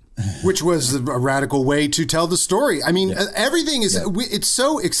bleeping. Which was a radical way to tell the story. I mean, everything is, it's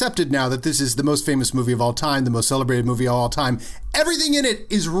so accepted now that this is the most famous movie of all time, the most celebrated movie of all time. Everything in it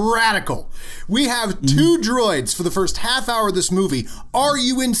is radical. We have two droids for the first half hour of this movie. Are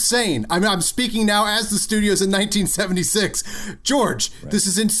you insane? I'm speaking now as the studios in 1976. George, this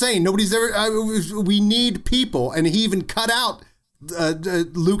is insane. Nobody's ever, we need people. And he even cut out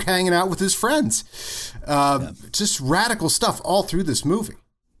Luke hanging out with his friends. Just radical stuff all through this movie.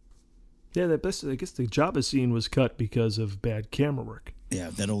 Yeah, I guess the Jabba scene was cut because of bad camera work. Yeah,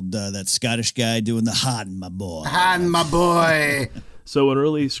 that old that Scottish guy doing the "Hiding my boy." Hiding my boy. So an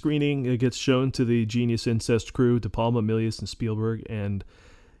early screening, it gets shown to the Genius Incest crew, De Palma, Milius, and Spielberg, and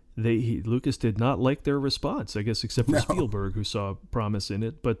Lucas did not like their response, I guess, except for Spielberg, who saw promise in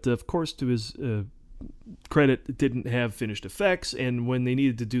it. But of course, to his credit, it didn't have finished effects, and when they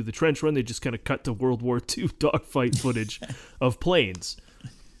needed to do the trench run, they just kind of cut to World War II dogfight footage of planes.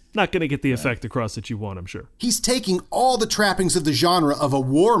 Not going to get the effect across that you want, I'm sure. He's taking all the trappings of the genre of a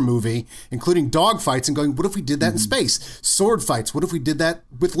war movie, including dogfights, and going, what if we did that in space? Sword fights, what if we did that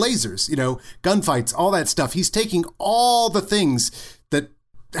with lasers? You know, gunfights, all that stuff. He's taking all the things that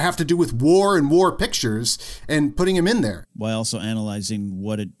have to do with war and war pictures and putting them in there. While also analyzing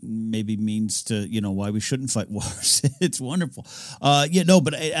what it maybe means to, why we shouldn't fight wars. It's wonderful.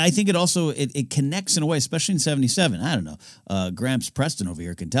 But I think it also, it connects in a way, especially in 77. I don't know. Gramps Preston over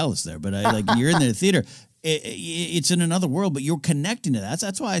here can tell us there, but you're in the theater. It's in another world, but you're connecting to that.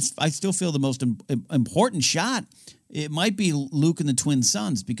 That's why I still feel the most important shot. It might be Luke and the Twin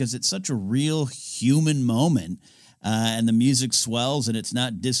Sons, because it's such a real human moment. And the music swells, and it's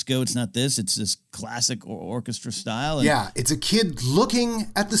not disco, it's not this, it's this classic orchestra style. And it's a kid looking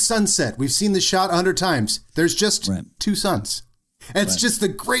at the sunset. We've seen this shot 100 times. There's just two suns. And it's just a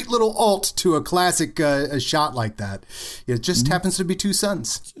great little alt to a classic a shot like that. It just happens to be two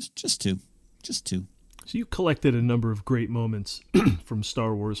suns. Just two. So you collected a number of great moments from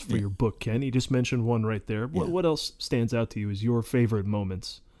Star Wars for your book, Ken. You just mentioned one right there. What else stands out to you as your favorite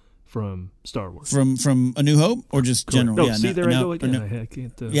moments from Star Wars? From A New Hope, or just general? No, I go again. I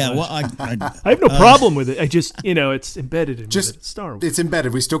can't. I have no problem with it. I just, it's embedded in just Star Wars. It's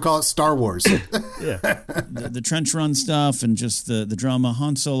embedded. We still call it Star Wars. The trench run stuff and just the drama.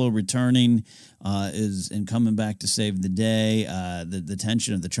 Han Solo returning and coming back to save the day. The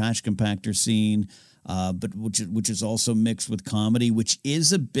tension of the trash compactor scene. But which is also mixed with comedy, which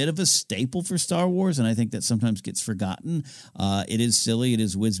is a bit of a staple for Star Wars, and I think that sometimes gets forgotten. It is silly, it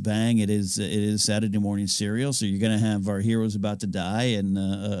is whiz bang, it is Saturday morning cereal. So you're going to have our heroes about to die, and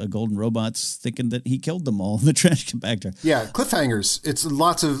a golden robot's thinking that he killed them all in the trash compactor. Yeah, cliffhangers. It's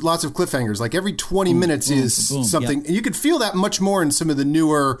lots of cliffhangers. Like every 20 minutes is something. Yep. And you could feel that much more in some of the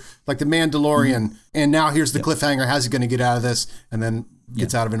newer, like The Mandalorian. And now here's the cliffhanger. How's he going to get out of this? And then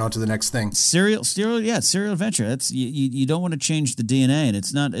gets out of it onto the next thing. Serial adventure. That's you don't want to change the DNA, and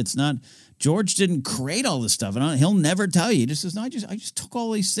it's not. George didn't create all this stuff, and he'll never tell you. He just says, "No, I just took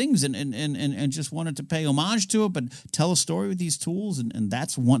all these things and just wanted to pay homage to it, but tell a story with these tools." And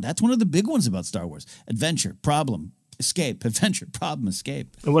that's one of the big ones about Star Wars: adventure, problem, escape, adventure, problem,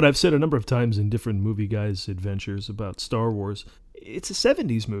 escape. And what I've said a number of times in different movie guys' adventures about Star Wars, it's a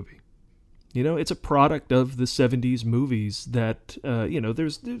 70s movie. It's a product of the 70s movies that,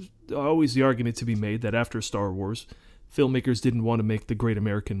 there's always the argument to be made that after Star Wars, filmmakers didn't want to make the great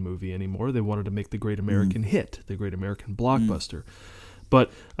American movie anymore. They wanted to make the great American hit, the great American blockbuster.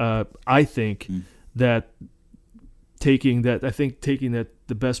 But I think that taking that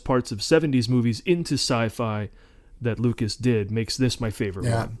the best parts of 70s movies into sci-fi that Lucas did makes this my favorite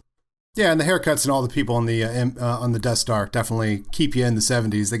one. Yeah, and the haircuts and all the people on the Death Star definitely keep you in the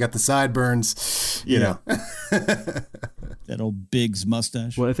 70s. They got the sideburns, you know. That old Biggs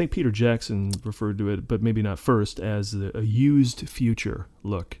mustache. Well, I think Peter Jackson referred to it, but maybe not first, as a used future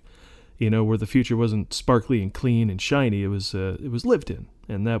look. Where the future wasn't sparkly and clean and shiny. It was lived in,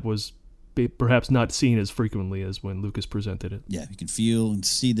 and that was perhaps not seen as frequently as when Lucas presented it. Yeah, you can feel and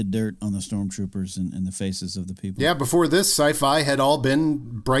see the dirt on the stormtroopers and the faces of the people. Yeah, before this, sci-fi had all been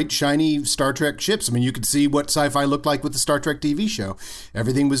bright, shiny Star Trek ships. I mean, you could see what sci-fi looked like with the Star Trek TV show.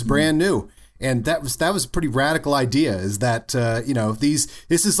 Everything was brand new. And that was a pretty radical idea, is that,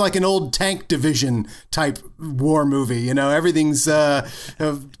 this is like an old tank division type war movie. Everything's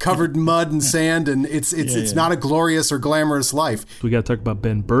covered in mud and sand, and it's not a glorious or glamorous life. We got to talk about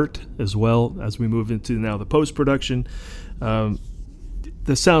Ben Burt as well as we move into now the post-production.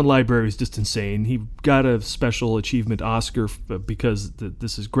 the sound library is just insane. He got a special achievement Oscar because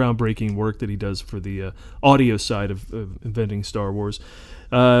this is groundbreaking work that he does for the audio side of inventing Star Wars.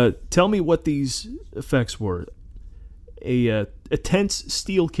 Tell me what these effects were. A tense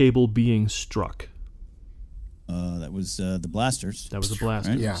steel cable being struck. That was the blasters. That was the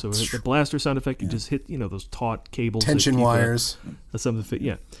blaster. Right? Yeah. So the blaster sound effect, you just hit, those taut cables. Tension wires.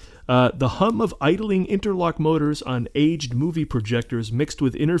 Yeah. The hum of idling interlock motors on aged movie projectors mixed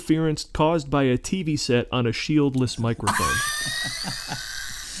with interference caused by a TV set on a shieldless microphone.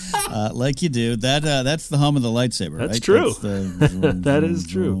 Like you do. That's the hum of the lightsaber, That's right? true. That's the That is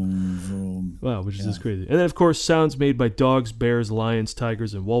true. vroom. Wow, which is just crazy. And then, of course, sounds made by dogs, bears, lions,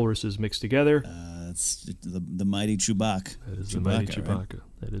 tigers, and walruses mixed together. That's the mighty Chewbacca. That is the mighty Chewbacca. Right?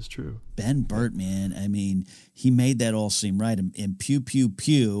 That is true. Ben Burt, man. I mean, he made that all seem right. And pew pew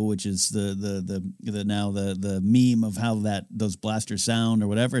pew, which is the meme of how those blasters sound or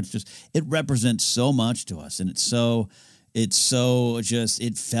whatever. It represents so much to us, and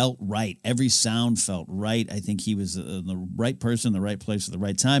it felt right. Every sound felt right. I think he was the right person, in the right place at the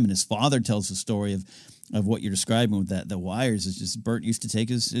right time. And his father tells the story of what you're describing with the wires. Is just Bert used to take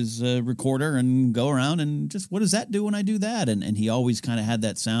his recorder and go around and just, what does that do when I do that? And he always kind of had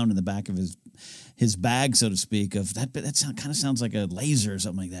that sound in the back of his bag, so to speak, of that kind of sounds like a laser or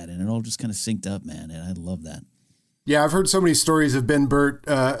something like that. And it all just kind of synced up, man. And I love that. Yeah, I've heard so many stories of Ben Burt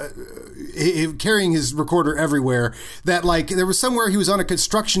carrying his recorder everywhere that, like, there was somewhere he was on a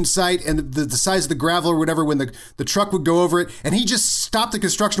construction site and the size of the gravel or whatever, when the truck would go over it, and he just stopped the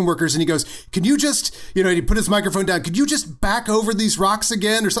construction workers and he goes, can you just, and he put his microphone down, could you just back over these rocks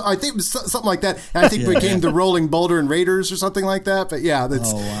again? Or something. I think it was something like that. And I think it became the Rolling Boulder and Raiders or something like that. But yeah,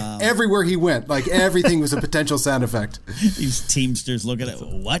 that's everywhere he went. Like, everything was a potential sound effect. These Teamsters look at it.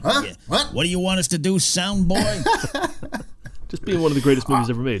 What? Huh? What? What do you want us to do, sound boy? Just being one of the greatest movies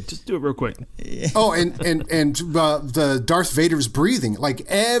ever made. Just do it real quick. Oh, and the Darth Vader's breathing, like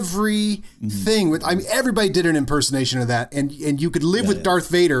everything everybody did an impersonation of that, and you could live with Darth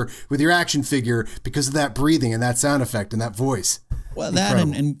Vader with your action figure because of that breathing and that sound effect and that voice. Well, that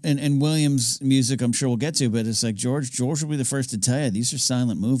and Williams' music, I'm sure we'll get to, but it's like George will be the first to tell you these are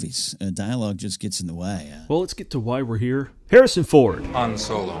silent movies. Dialogue just gets in the way. Well, let's get to why we're here. Harrison Ford. Han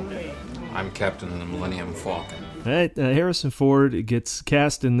Solo. I'm captain of the Millennium Falcon. All right, Harrison Ford gets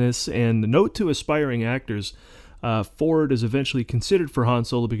cast in this, and note to aspiring actors, Ford is eventually considered for Han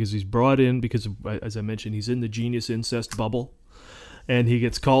Solo because he's brought in because, as I mentioned, he's in the genius incest bubble, and he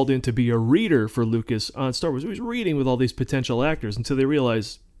gets called in to be a reader for Lucas on Star Wars. He was reading with all these potential actors until they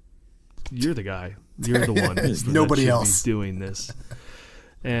realize, you're the guy. You're the one. Nobody that else should be doing this.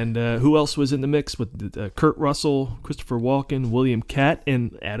 And who else was in the mix? With Kurt Russell, Christopher Walken, William Catt,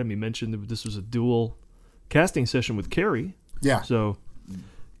 and Adam, you mentioned that this was a dual casting session with Carrie. Yeah. So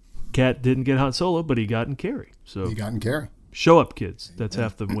Catt didn't get Han Solo, but he got in Carrie. So he got in Carrie. Show up, kids. That's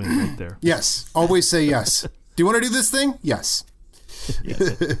half the win right there. Yes. Always say yes. Do you want to do this thing? Yes.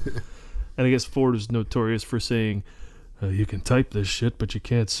 And I guess Ford is notorious for saying, you can type this shit, but you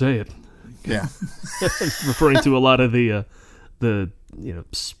can't say it. Yeah. Referring to a lot of the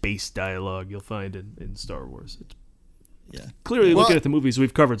space dialogue you'll find in Star Wars. Clearly, looking at the movies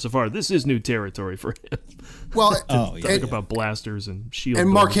we've covered so far, this is new territory for him. Well, talk about blasters and shield. And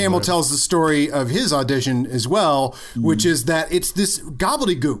Mark Hamill tells the story of his audition as well, which is that it's this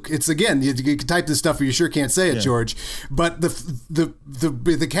gobbledygook. It's, again, you can type this stuff, but you sure can't say it, George. But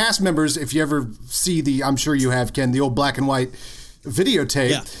the cast members, if you ever see I'm sure you have, Ken, the old black and white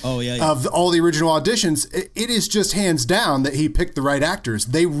videotape of all the original auditions, it is just hands down that he picked the right actors.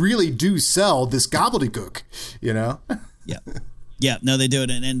 They really do sell this gobbledygook, Yeah, no, they do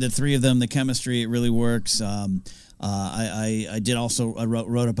it, and the three of them, the chemistry, it really works. I did also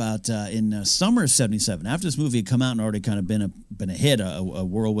wrote about in summer of '77, after this movie had come out and already kind of been a hit, a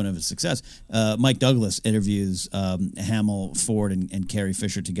whirlwind of a success. Mike Douglas interviews Hamill, Ford, and Carrie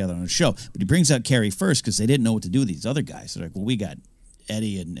Fisher together on a show, but he brings out Carrie first because they didn't know what to do with these other guys. They're like, well, we got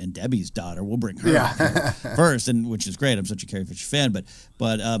Eddie and Debbie's daughter. We'll bring her first, and which is great. I'm such a Carrie Fisher fan, but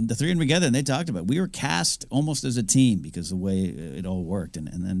the three of them together, and they talked about it. We were cast almost as a team because of the way it all worked, and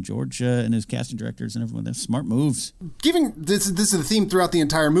then George and his casting directors and everyone, they're smart moves. This is the theme throughout the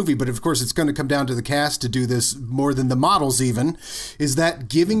entire movie, but of course it's going to come down to the cast to do this more than the models even, is that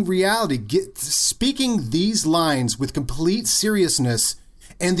giving reality, speaking these lines with complete seriousness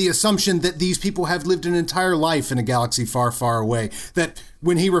and the assumption that these people have lived an entire life in a galaxy far, far away. That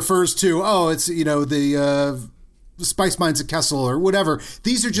when he refers to, it's, the Spice Mines of Kessel or whatever.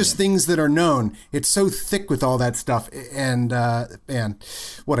 These are just things that are known. It's so thick with all that stuff. And, man,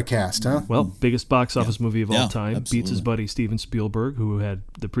 what a cast, huh? Well, biggest box office movie of all time. Absolutely. Beats his buddy Steven Spielberg, who had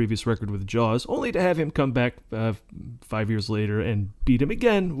the previous record with Jaws, only to have him come back 5 years later and beat him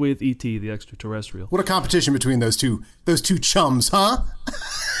again with E.T. the Extraterrestrial. What a competition between those two chums, huh?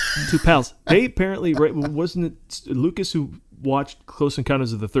 Two pals. They apparently, wasn't it Lucas who watched Close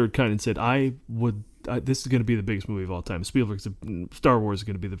Encounters of the Third Kind and said, this is going to be the biggest movie of all time. Star Wars is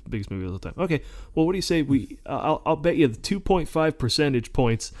going to be the biggest movie of all time. Okay, well, what do you say I'll bet you the 2.5 percentage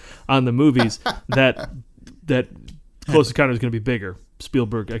points on the movies that Close Encounters is going to be bigger.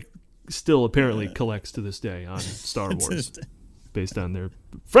 Spielberg still apparently collects to this day on Star Wars, based on their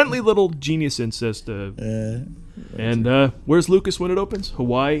friendly little genius incest. And where's Lucas when it opens?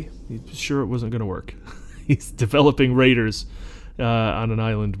 Hawaii? He's sure it wasn't going to work. He's developing Raiders on an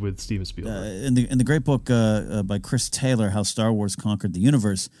island with Steven Spielberg. In the great book by Chris Taylor, How Star Wars Conquered the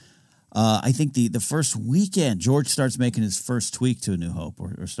Universe, I think the first weekend, George starts making his first tweak to A New Hope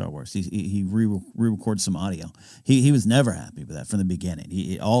or Star Wars. He re-records some audio. He was never happy with that from the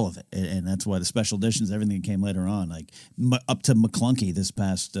beginning. All of it, and that's why the special editions, everything that came later on, like up to McClunky this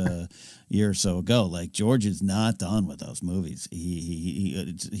past year or so ago. Like George is not done with those movies.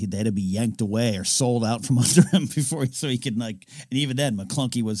 They had to be yanked away or sold out from under him so he could like. And even then,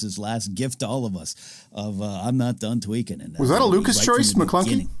 McClunky was his last gift to all of us. I'm not done tweaking. And was that a Lucas choice, McClunky?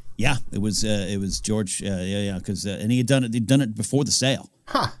 Beginning. Yeah, it was George. Because and he'd done it before the sale.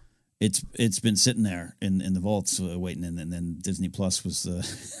 Huh. It's been sitting there in the vaults waiting, and then Disney Plus was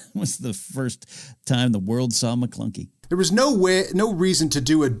the first time the world saw McClunky. There was no reason to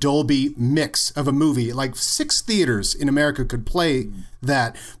do a Dolby mix of a movie. Like 6 theaters in America could play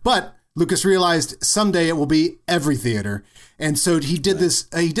that, but Lucas realized someday it will be every theater. And so he did this.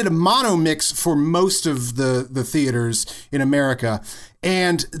 He did a mono mix for most of the theaters in America,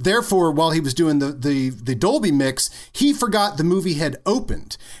 and therefore, while he was doing the Dolby mix, he forgot the movie had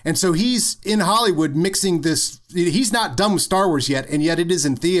opened, and so he's in Hollywood mixing this. He's not done with Star Wars yet, and yet it is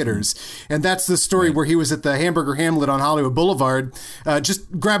in theaters. And that's the story where he was at the Hamburger Hamlet on Hollywood Boulevard,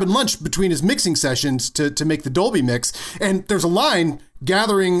 just grabbing lunch between his mixing sessions to make the Dolby mix. And there's a line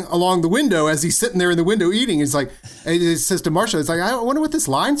gathering along the window as he's sitting there in the window eating. He's like, he says to Marsha, it's like, I wonder what this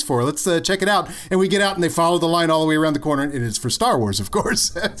line's for. Let's check it out. And we get out and they follow the line all the way around the corner. And it's for Star Wars, of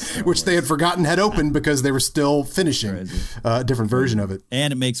course, which they had forgotten had opened because they were still finishing a different version of it.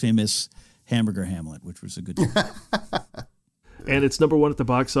 And it makes me miss Hamburger Hamlet, which was a good time. And it's number 1 at the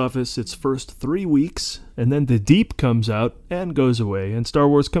box office its first 3 weeks, and then The Deep comes out and goes away, and Star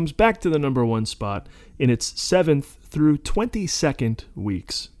Wars comes back to the number 1 spot in its 7th through 22nd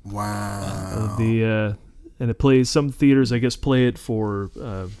weeks. Wow. And it plays, some theaters, I guess, play it for,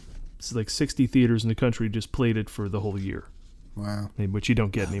 it's like 60 theaters in the country just played it for the whole year. Wow. Which you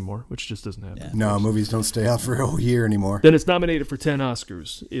don't get anymore, which just doesn't happen. Yeah. No, movies don't stay out for a whole year anymore. Then it's nominated for 10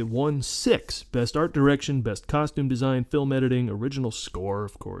 Oscars. It won 6. Best Art Direction, Best Costume Design, Film Editing, Original Score,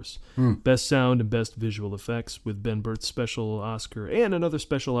 of course. Best Sound and Best Visual Effects, with Ben Burtt's special Oscar and another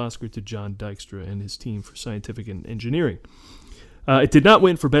special Oscar to John Dykstra and his team for Scientific and Engineering. It did not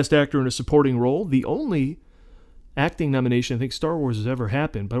win for Best Actor in a Supporting Role, the only acting nomination I think Star Wars has ever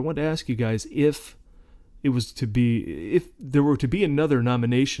happened. But I wanted to ask you guys if there were to be another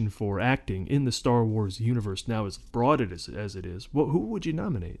nomination for acting in the Star Wars universe now as broad as it is, who would you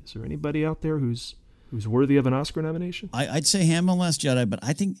nominate? Is there anybody out there who's worthy of an Oscar nomination? I'd say Hamill and Last Jedi, but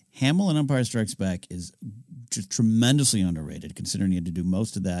I think Hamill in Empire Strikes Back is just tremendously underrated, considering he had to do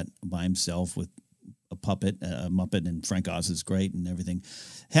most of that by himself with a Muppet, and Frank Oz is great and everything.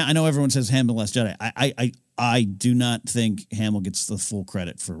 I know everyone says Hamill Last Jedi. I do not think Hamill gets the full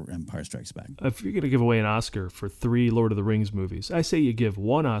credit for Empire Strikes Back. If you're going to give away an Oscar for 3 Lord of the Rings movies, I say you give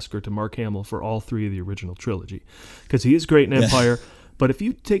 1 Oscar to Mark Hamill for all 3 of the original trilogy, because he is great in Empire. But if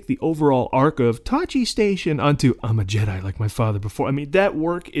you take the overall arc of Tachi Station onto I'm a Jedi like my father before, I mean, that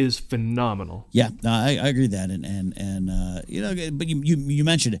work is phenomenal. Yeah, I agree with that, and you know, but you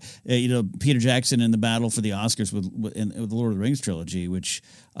mentioned it, you know, Peter Jackson in the battle for the Oscars with the Lord of the Rings trilogy, which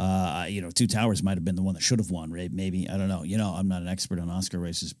you know, Two Towers might have been the one that should have won, right? Maybe, I don't know. You know, I'm not an expert on Oscar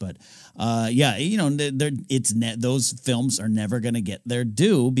races, but yeah, you know, those films are never going to get their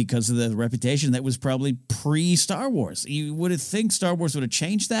due because of the reputation that was probably pre-Star Wars. You would have think Star Wars would have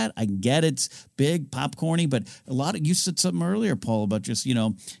changed that. I get it's big, popcorny, but you said something earlier, Paul, about just, you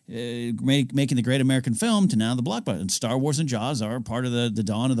know, making the great American film to now the blockbuster. And Star Wars and Jaws are part of the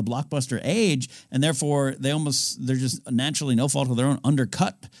dawn of the blockbuster age, and therefore they're just naturally, no fault of their own,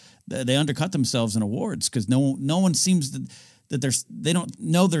 they undercut themselves in awards because no one seems that they don't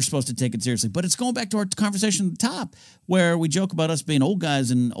know they're supposed to take it seriously. But it's going back to our conversation at the top where we joke about us being old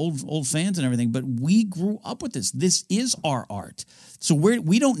guys and old fans and everything, but we grew up with this. This is our art. So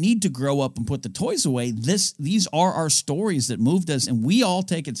we don't need to grow up and put the toys away. These are our stories that moved us, and we all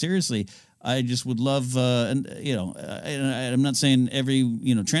take it seriously. I just would love, and I'm not saying every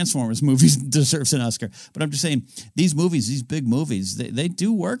Transformers movie deserves an Oscar, but I'm just saying these movies, these big movies, they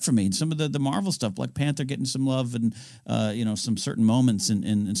do work for me. And some of the Marvel stuff, Black Panther getting some love, and some certain moments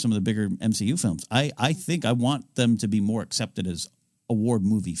in some of the bigger MCU films. I think I want them to be more accepted as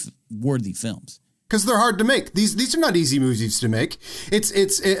award-worthy films. Because they're hard to make. These are not easy movies to make. It's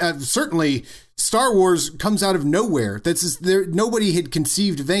certainly Star Wars comes out of nowhere. Nobody had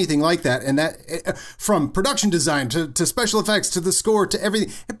conceived of anything like that, and that from production design to special effects to the score to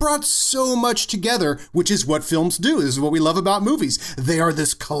everything, it brought so much together, which is what films do. This is what we love about movies. They are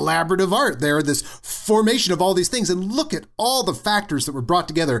this collaborative art. They are this formation of all these things, and look at all the factors that were brought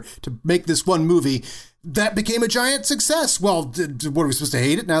together to make this one movie. That became a giant success. Well, what are we supposed to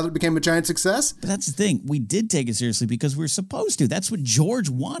hate it now that it became a giant success? But that's the thing. We did take it seriously because we were supposed to. That's what George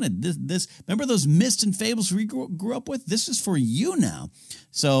wanted. This remember those myths and fables we grew up with? This is for you now.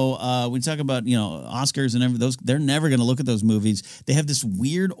 So we talk about Oscars and those. They're never going to look at those movies. They have this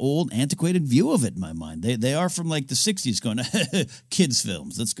weird, old, antiquated view of it in my mind. They are from like the 60s going, kids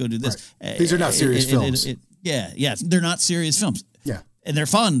films. Let's go do this. Right. These are not serious films. Yeah, they're not serious films. Yeah. And they're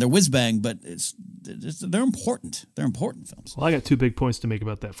fun. They're whiz-bang, but they're important. They're important films. Well, I got 2 big points to make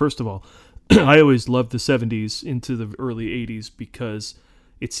about that. First of all, I always loved the 70s into the early 80s because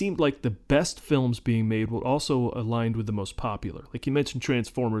it seemed like the best films being made were also aligned with the most popular. Like you mentioned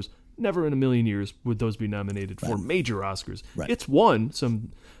Transformers, never in a million years would those be nominated for major Oscars. Right. It's won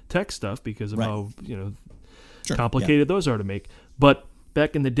some tech stuff because of how complicated those are to make. But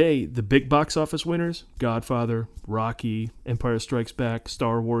back in the day, the big box office winners, Godfather, Rocky, Empire Strikes Back,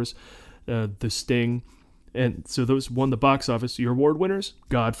 Star Wars, The Sting, and so those won the box office. Your award winners,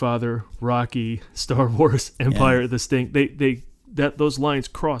 Godfather, Rocky, Star Wars, Empire, The Sting, those lines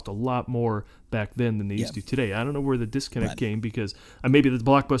crossed a lot more back then than they used to today. I don't know where the disconnect came because maybe the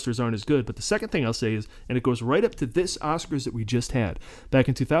blockbusters aren't as good. But the second thing I'll say is, and it goes right up to this Oscars that we just had. Back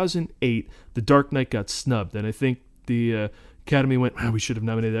in 2008, The Dark Knight got snubbed, and I think the Academy went, we should have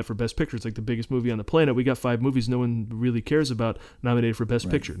nominated that for Best Picture. It's like the biggest movie on the planet. We got 5 movies no one really cares about nominated for Best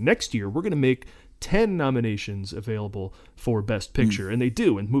Picture. Next year, we're going to make 10 nominations available for Best Picture. And they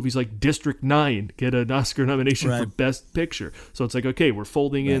do. And movies like District 9 get an Oscar nomination for Best Picture. So it's like, okay, we're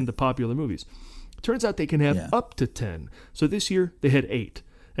folding in the popular movies. Turns out they can have up to 10. So this year, they had 8.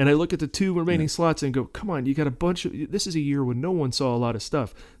 And I look at the 2 remaining slots and go, come on, you got a bunch of... This is a year when no one saw a lot of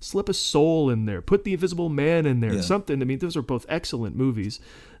stuff. Slip a Soul in there. Put The Invisible Man in there. Something. I mean, those are both excellent movies.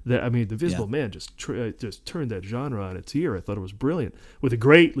 The Invisible Man just turned that genre on its ear. I thought it was brilliant. With a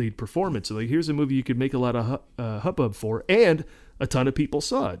great lead performance. So, like, here's a movie you could make a lot of hubbub for. And a ton of people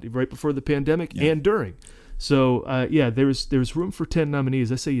saw it right before the pandemic and during. So, there's room for 10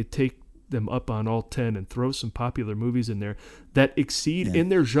 nominees. I say you take them up on all 10 and throw some popular movies in there that exceed in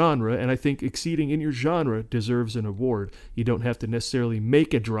their genre, and I think exceeding in your genre deserves an award. You don't have to necessarily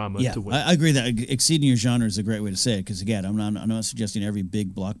make a drama to win. I agree that exceeding your genre is a great way to say it, because again, I'm not suggesting every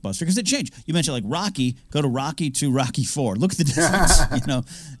big blockbuster, because it changed. You mentioned like Rocky, go to Rocky to Rocky 4. Look at the difference,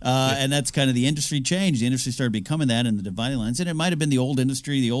 and that's kind of the industry change. The industry started becoming that, and the dividing lines, and it might have been the old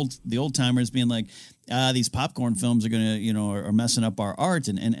industry, the old timers being like, these popcorn films are going to, are messing up our art.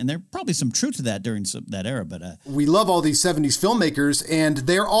 And there probably some truth to that during that era. But we love all these 70s filmmakers, and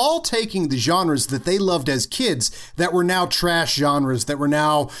they're all taking the genres that they loved as kids that were now trash genres, that were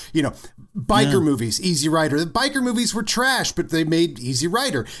now, biker movies, Easy Rider. The biker movies were trash, but they made Easy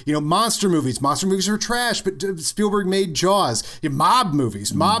Rider. Monster movies were trash, but Spielberg made Jaws. Mob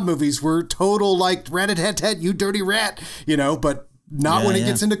movies were total like rat-a-tat-tat, you dirty rat, but not when it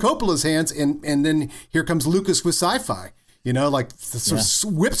gets into Coppola's hands, and then here comes Lucas with sci-fi.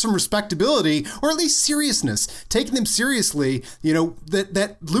 Whip some respectability, or at least seriousness, taking them seriously.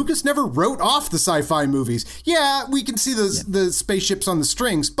 That Lucas never wrote off the sci-fi movies. Yeah, we can see the spaceships on the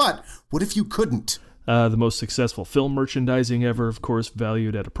strings, but what if you couldn't? The most successful film merchandising ever, of course,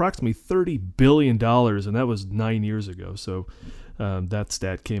 valued at approximately $30 billion, and that was 9 years ago. So that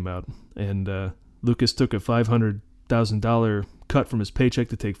stat came out, and Lucas took a $500,000 cut from his paycheck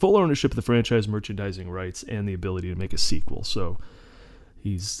to take full ownership of the franchise merchandising rights and the ability to make a sequel. So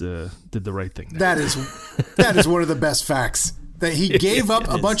he's did the right thing there. That is one of the best facts. That he gave up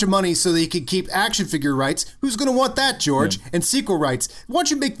a bunch of money so that he could keep action figure rights. Who's going to want that, George? Yeah. And sequel rights. Why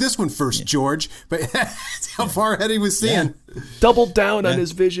don't you make this one first, George? But that's how far ahead he was seeing. Doubled down on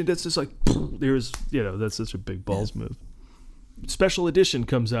his vision. That's just like, that's such a big balls move. special edition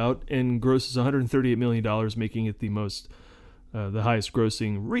comes out and grosses $138 million, making it the highest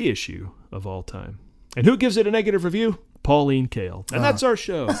grossing reissue of all time. And who gives it a negative review? Pauline Kael. And that's our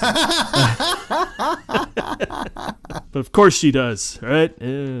show. But of course she does, right?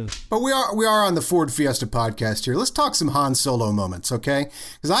 Yeah. But we are on the Ford Fiesta podcast here. Let's talk some Han Solo moments, okay?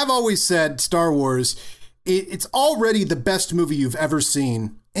 Because I've always said Star Wars, it's already the best movie you've ever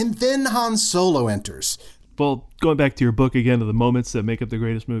seen, and then Han Solo enters. Well, going back to your book again, of the moments that make up the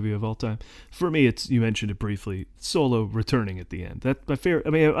greatest movie of all time, for me, you mentioned it briefly, Solo returning at the end. That's my favorite.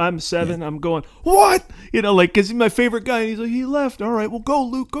 I mean, I'm 7, yeah. I'm going, what? Because he's my favorite guy, and he's like, he left. All right, well, go,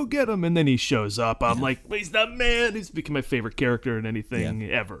 Luke, go get him. And then he shows up. I'm like, he's the man. He's become my favorite character in anything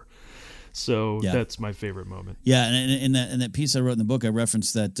ever. So that's my favorate moment. Yeah, and in that piece I wrote in the book, I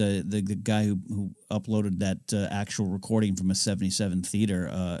referenced that the guy who uploaded that actual recording from a 77 theater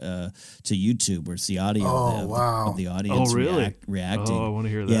to YouTube, where it's the audio of the audience reacting. Oh, I want to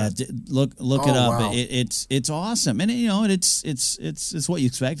hear that. Yeah, look it up. Wow. It's awesome, and it's what you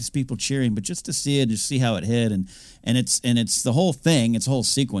expect. It's people cheering, but just to see it, just see how it hit, and it's the whole thing. It's a whole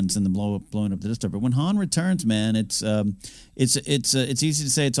sequence in the blowing up the Death Star. But when Han returns, man, it's easy to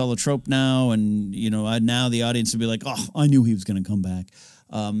say it's all a trope now, and now the audience will be like, oh, I knew he was going to come back.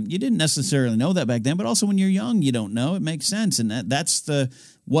 You didn't necessarily know that back then, but also when you're young, you don't know. It makes sense, and that's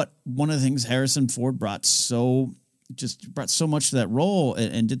one of the things Harrison Ford brought so much to that role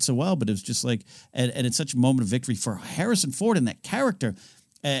and did so well. But it was just like, and it's such a moment of victory for Harrison Ford and that character.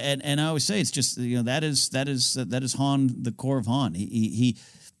 And I always say it's just that is Han, the core of Han. He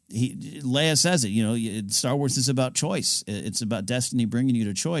Leia says it. Star Wars is about choice. It's about destiny bringing you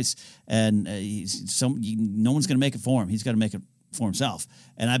to choice, and no one's going to make it for him. He's got to make it for himself.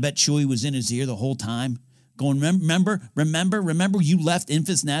 And I bet Chewie was in his ear the whole time, going, remember, you left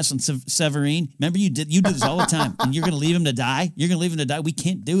Infant's Nest on Severine. Remember, you do this all the time, and you're going to leave him to die. We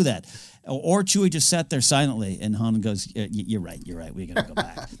can't do that. Or Chewie just sat there silently, and Han goes, you're right. We got to go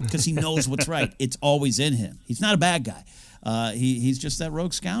back. Because he knows what's right. It's always in him. He's not a bad guy. He's just that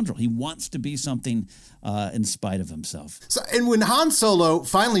rogue scoundrel. He wants to be something in spite of himself. So, and when Han Solo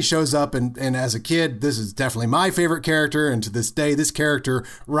finally shows up, and as a kid, this is definitely my favorite character, and to this day, this character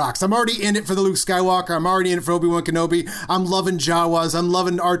rocks. I'm already in it for the Luke Skywalker. I'm already in it for Obi-Wan Kenobi. I'm loving Jawas. I'm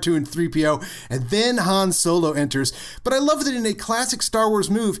loving R2 and 3PO. And then Han Solo enters. But I love that in a classic Star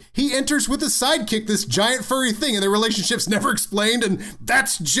Wars move, he enters with a sidekick, this giant furry thing, and their relationship's never explained, and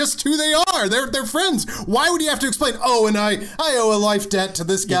that's just who they are. They're friends. Why would you have to explain, oh, and I owe a life debt to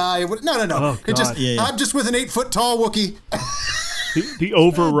this guy? No. Oh, it just, I'm just with an 8-foot-tall Wookiee. The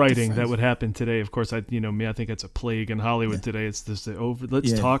overwriting that would happen today, of course, I think it's a plague in Hollywood today. It's this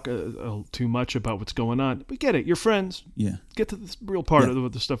let's talk too much about what's going on. We get it. You're friends. Yeah. Get to the real part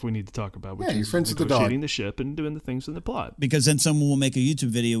of the stuff we need to talk about, which is you're friends with the dog. Negotiating the ship and doing the things in the plot. Because then someone will make a YouTube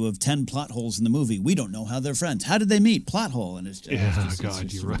video of 10 plot holes in the movie. We don't know how they're friends. How did they meet? Plot hole. And it's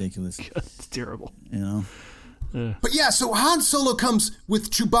just, you're ridiculous. Right. God, it's terrible. But so Han Solo comes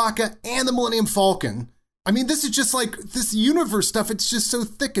with Chewbacca and the Millennium Falcon. I mean, this is just like this universe stuff. It's just so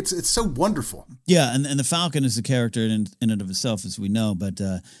thick. It's so wonderful. Yeah, and the Falcon is a character in and of itself, as we know, but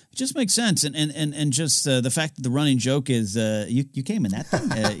it just makes sense. And just the fact that the running joke is you came in that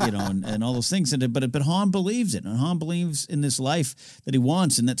thing, and all those things. But Han believes it, and Han believes in this life that he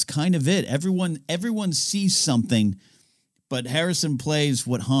wants, and that's kind of it. Everyone sees something. But Harrison plays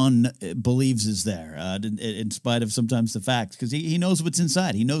what Han believes is there, in spite of sometimes the facts, because he knows what's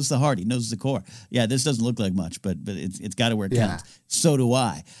inside. He knows the heart. He knows the core. Yeah, this doesn't look like much, but it's got to where it counts. So do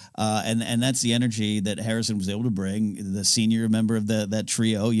I. And that's the energy that Harrison was able to bring. The senior member of that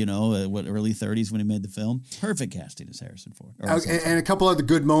trio, early 30s when he made the film. Perfect casting as Harrison Ford. And a couple other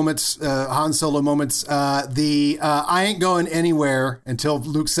good moments, Han Solo moments. I ain't going anywhere until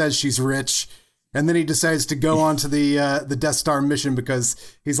Luke says she's rich. And then he decides to go on to the Death Star mission because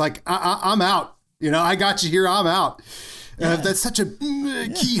he's like, I'm out. I got you here. I'm out. That's such a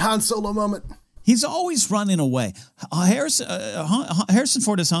key Han Solo moment. He's always running away. Harrison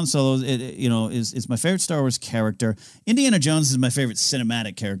Ford as Han Solo, is my favorite Star Wars character. Indiana Jones is my favorite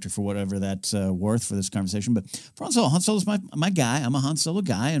cinematic character, for whatever that's worth for this conversation. But for Han Solo's my guy. I'm a Han Solo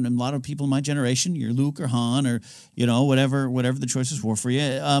guy, and a lot of people in my generation, you're Luke or Han or whatever the choices were for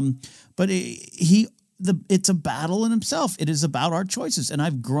you. But it's a battle in himself. It is about our choices. And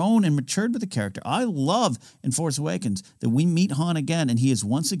I've grown and matured with the character. I love in Force Awakens that we meet Han again, and he has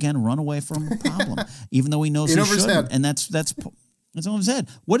once again run away from a problem, even though he knows he shouldn't. And that's all he said.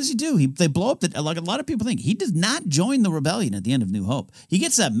 What does he do? They blow up like a lot of people think. He does not join the rebellion at the end of New Hope. He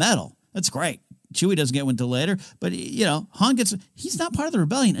gets that medal. That's great. Chewie doesn't get one until later. But, Han he's not part of the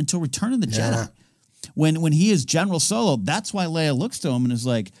rebellion until Return of the Jedi. when he is General Solo, that's why Leia looks to him and is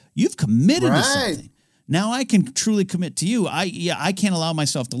like, "You've committed to something. Now I can truly commit to you. I can't allow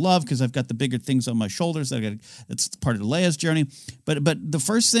myself to love because I've got the bigger things on my shoulders. That's part of Leia's journey. But the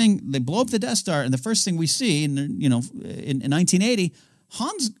first thing, they blow up the Death Star, and the first thing we see in 1980,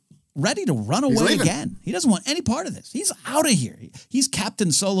 Han's ready to run away again. He doesn't want any part of this. He's out of here. He's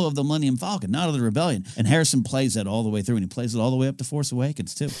Captain Solo of the Millennium Falcon, not of the Rebellion. And Harrison plays that all the way through, and he plays it all the way up to Force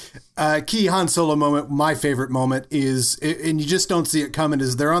Awakens, too. Key Han Solo moment, my favorite moment is, and you just don't see it coming,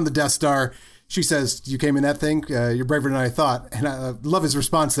 is they're on the Death Star. She says, "You came in that thing? You're braver than I thought." And I love his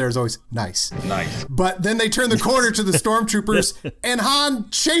response there is always, nice. Nice. But then they turn the corner to the stormtroopers, and Han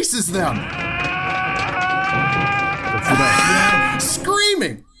chases them.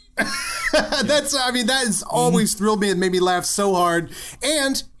 Screaming. That has always thrilled me and made me laugh so hard.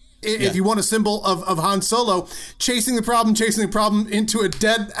 And if you want a symbol of Han Solo, chasing the problem into a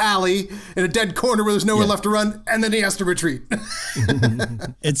dead alley in a dead corner where there's nowhere left to run, and then he has to retreat.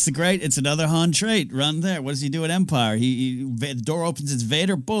 It's another Han trait. Run there. What does he do at Empire? The door opens, it's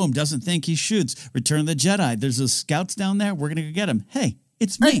Vader, boom, doesn't think, he shoots. Return of the Jedi. There's those scouts down there. We're going to go get him. Hey,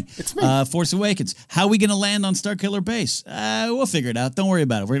 it's me. Force Awakens. How are we going to land on Starkiller Base? We'll figure it out. Don't worry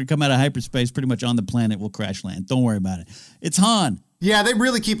about it. We're going to come out of hyperspace pretty much on the planet. We'll crash land. Don't worry about it. It's Han. Yeah, they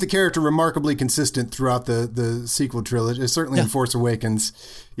really keep the character remarkably consistent throughout the sequel trilogy, certainly in Force Awakens.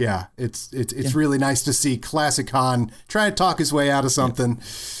 Yeah, it's really nice to see classic Han try to talk his way out of something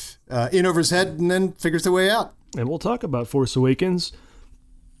in over his head and then figures the way out. And we'll talk about Force Awakens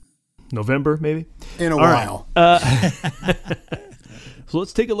November, maybe? In a while. So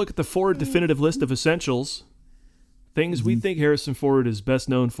let's take a look at the Ford definitive list of essentials. Things we think Harrison Ford is best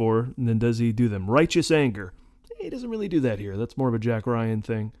known for, and then does he do them? Righteous anger. He doesn't really do that here. That's more of a Jack Ryan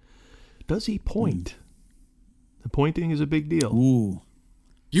thing. Does he point? The pointing is a big deal. Ooh.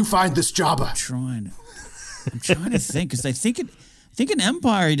 You find this Jabba. I'm trying to think, because I think in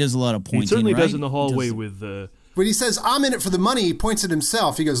Empire he does a lot of pointing. He certainly right? does in the hallway with... When he says, "I'm in it for the money," he points at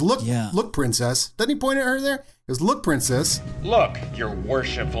himself. He goes, look, princess. Doesn't he point at her there? He goes, "Look, princess." Look, your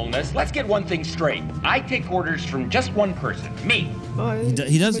worshipfulness, let's get one thing straight. I take orders from just one person, me.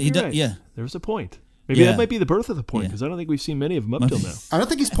 He does, right. yeah. There's a point. Maybe that might be the birth of the point, because I don't think we've seen many of them up till now. I don't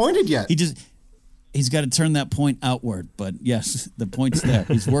think he's pointed yet. He's got to turn that point outward, but yes, the point's there.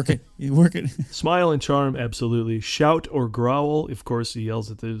 He's working. Smile and charm, absolutely. Shout or growl, of course, he yells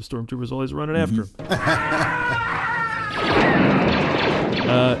at the stormtroopers while he's running after him.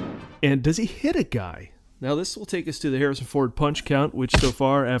 And does he hit a guy? Now, this will take us to the Harrison Ford punch count, which so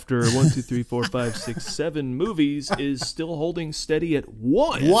far, after 1, 2, 3, 4, 5, 6, 7 movies, is still holding steady at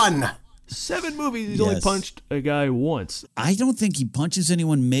 1. 1. 7 movies, he's only punched a guy once. I don't think he punches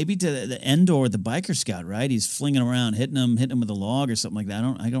anyone, maybe to the Endor, the biker scout, right? He's flinging around, hitting him with a log or something like that.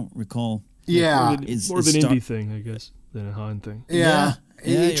 I don't recall. Yeah. More of an indie thing, I guess, than a Han thing. Yeah.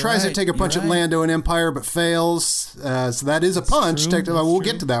 He tries to take a punch at Lando in Empire, but fails. So that is a punch. We'll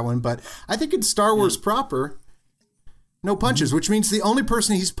get to that one. But I think in Star Wars proper, no punches, which means the only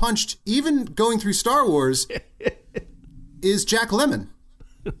person he's punched, even going through Star Wars, is Jack Lemmon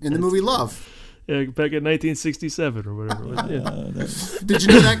in the movie Love. Yeah, back in 1967 or whatever. Did you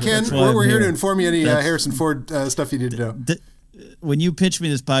know that, Ken? We're here to inform you any Harrison Ford stuff you need to know. When you pitched me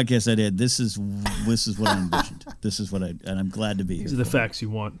this podcast, I did. This is what I envisioned. And I'm glad to be here. These are the facts you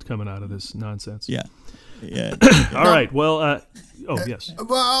want coming out of this nonsense. Yeah. All right. Well, yes.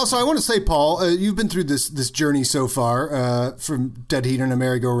 Well, also, I want to say, Paul, you've been through this journey so far, from Dead Heat and a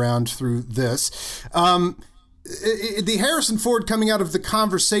merry-go-round through this. The Harrison Ford coming out of the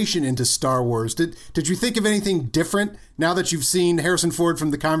conversation into Star Wars, did you think of anything different now that you've seen Harrison Ford from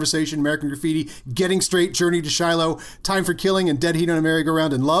the conversation, American Graffiti, Getting Straight, Journey to Shiloh, Time for Killing, and Dead Heat on a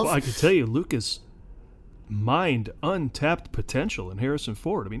Merry-Go-Round and Love? Well, I can tell you, Lucas mined untapped potential in Harrison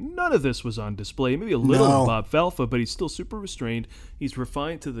Ford. I mean, none of this was on display. Maybe a little in Bob Falfa, but he's still super restrained. He's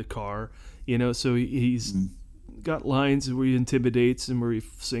refined to the car, so he's got lines where he intimidates and where he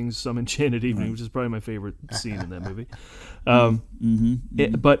sings Some Enchanted Evening, which is probably my favorite scene in that movie.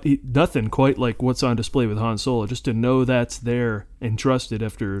 But nothing quite like what's on display with Han Solo. Just to know that's there and trust it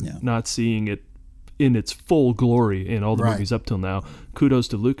after not seeing it in its full glory in all the movies up till now. Kudos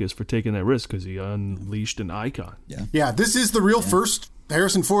to Lucas for taking that risk, because he unleashed an icon. Yeah, this is the real first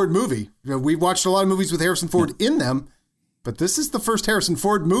Harrison Ford movie. We've watched a lot of movies with Harrison Ford in them, but this is the first Harrison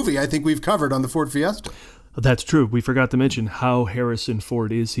Ford movie I think we've covered on the Ford Fiesta. That's true. We forgot to mention how Harrison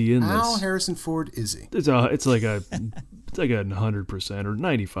Ford is he in this. How Harrison Ford is he? It's like a 100% or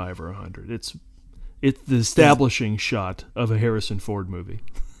 95 or 100. It's the establishing shot of a Harrison Ford movie.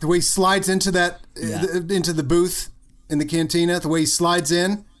 The way he slides into into the booth in the cantina, the way he slides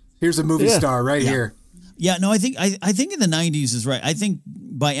in, here's a movie star here. Yeah, no, I think in the 90s is right. I think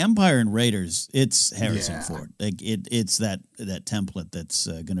by Empire and Raiders, it's Harrison Ford. Like it's that template that's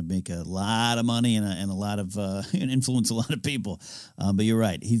going to make a lot of money and a lot of and influence a lot of people. But you're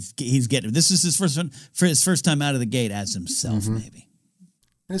right. He's getting this is his first one for his first time out of the gate as himself, maybe.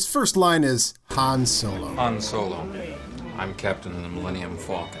 And his first line is Han Solo. Han Solo. I'm Captain of the Millennium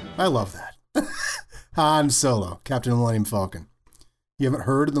Falcon. I love that. Han Solo, Captain of the Millennium Falcon. You haven't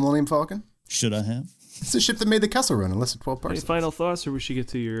heard of the Millennium Falcon? Should I have? It's the ship that made the Kessel Run in less than 12 parts. Any final thoughts, or we should get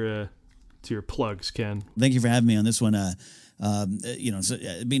to your plugs, Ken? Thank you for having me on this one.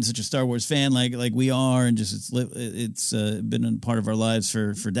 Being such a Star Wars fan like we are, and just it's been a part of our lives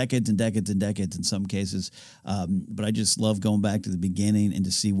for decades and decades and decades in some cases. But I just love going back to the beginning and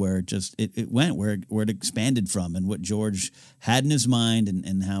to see where it went, where it expanded from, and what George had in his mind,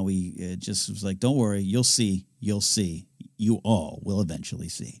 and how he just was like, "Don't worry, you'll see, you all will eventually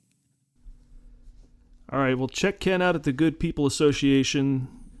see." All right, well, check Ken out at the Good People Association.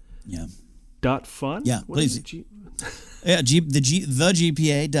 Yeah. .fun? Yeah, what please. The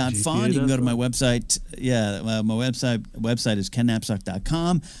GPA.fun. You can go to my website. Yeah, my website is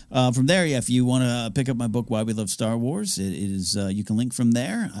kennapzok.com. From there, if you want to pick up my book, Why We Love Star Wars, it is you can link from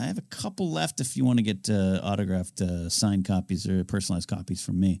there. I have a couple left if you want to get autographed signed copies or personalized copies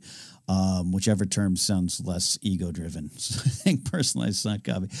from me. Whichever term sounds less ego-driven. So I think personalized signed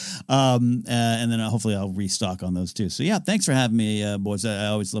copy. And then hopefully I'll restock on those too. So yeah, thanks for having me, boys. I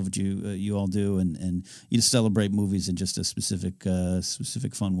always love what you all do, and you just celebrate movies in just a specific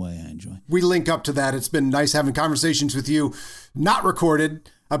fun way I enjoy. We link up to that. It's been nice having conversations with you, not recorded,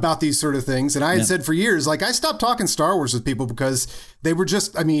 about these sort of things. And I had said for years, like, I stopped talking Star Wars with people because they were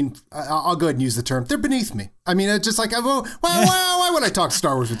just, I mean, I'll go ahead and use the term, they're beneath me. I mean, it's just like, why would I talk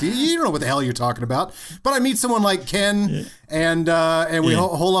Star Wars with you? You don't know what the hell you're talking about. But I meet someone like Ken, and we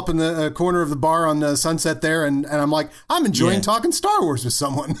hole up in the corner of the bar on the Sunset there, and I'm like, I'm enjoying talking Star Wars with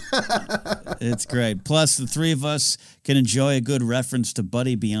someone. It's great. Plus, the three of us can enjoy a good reference to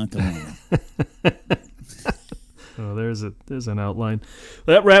Buddy Biancalana. Oh, there's an outline.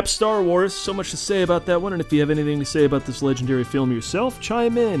 That wraps Star Wars. So much to say about that one. And if you have anything to say about this legendary film yourself,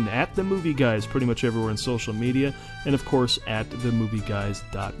 chime in at The Movie Guys pretty much everywhere on social media. And, of course, at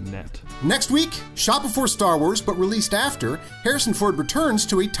themovieguys.net. Next week, shot before Star Wars, but released after, Harrison Ford returns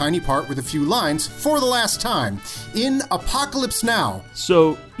to a tiny part with a few lines for the last time in Apocalypse Now.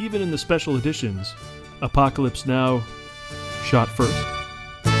 So, even in the special editions, Apocalypse Now shot first.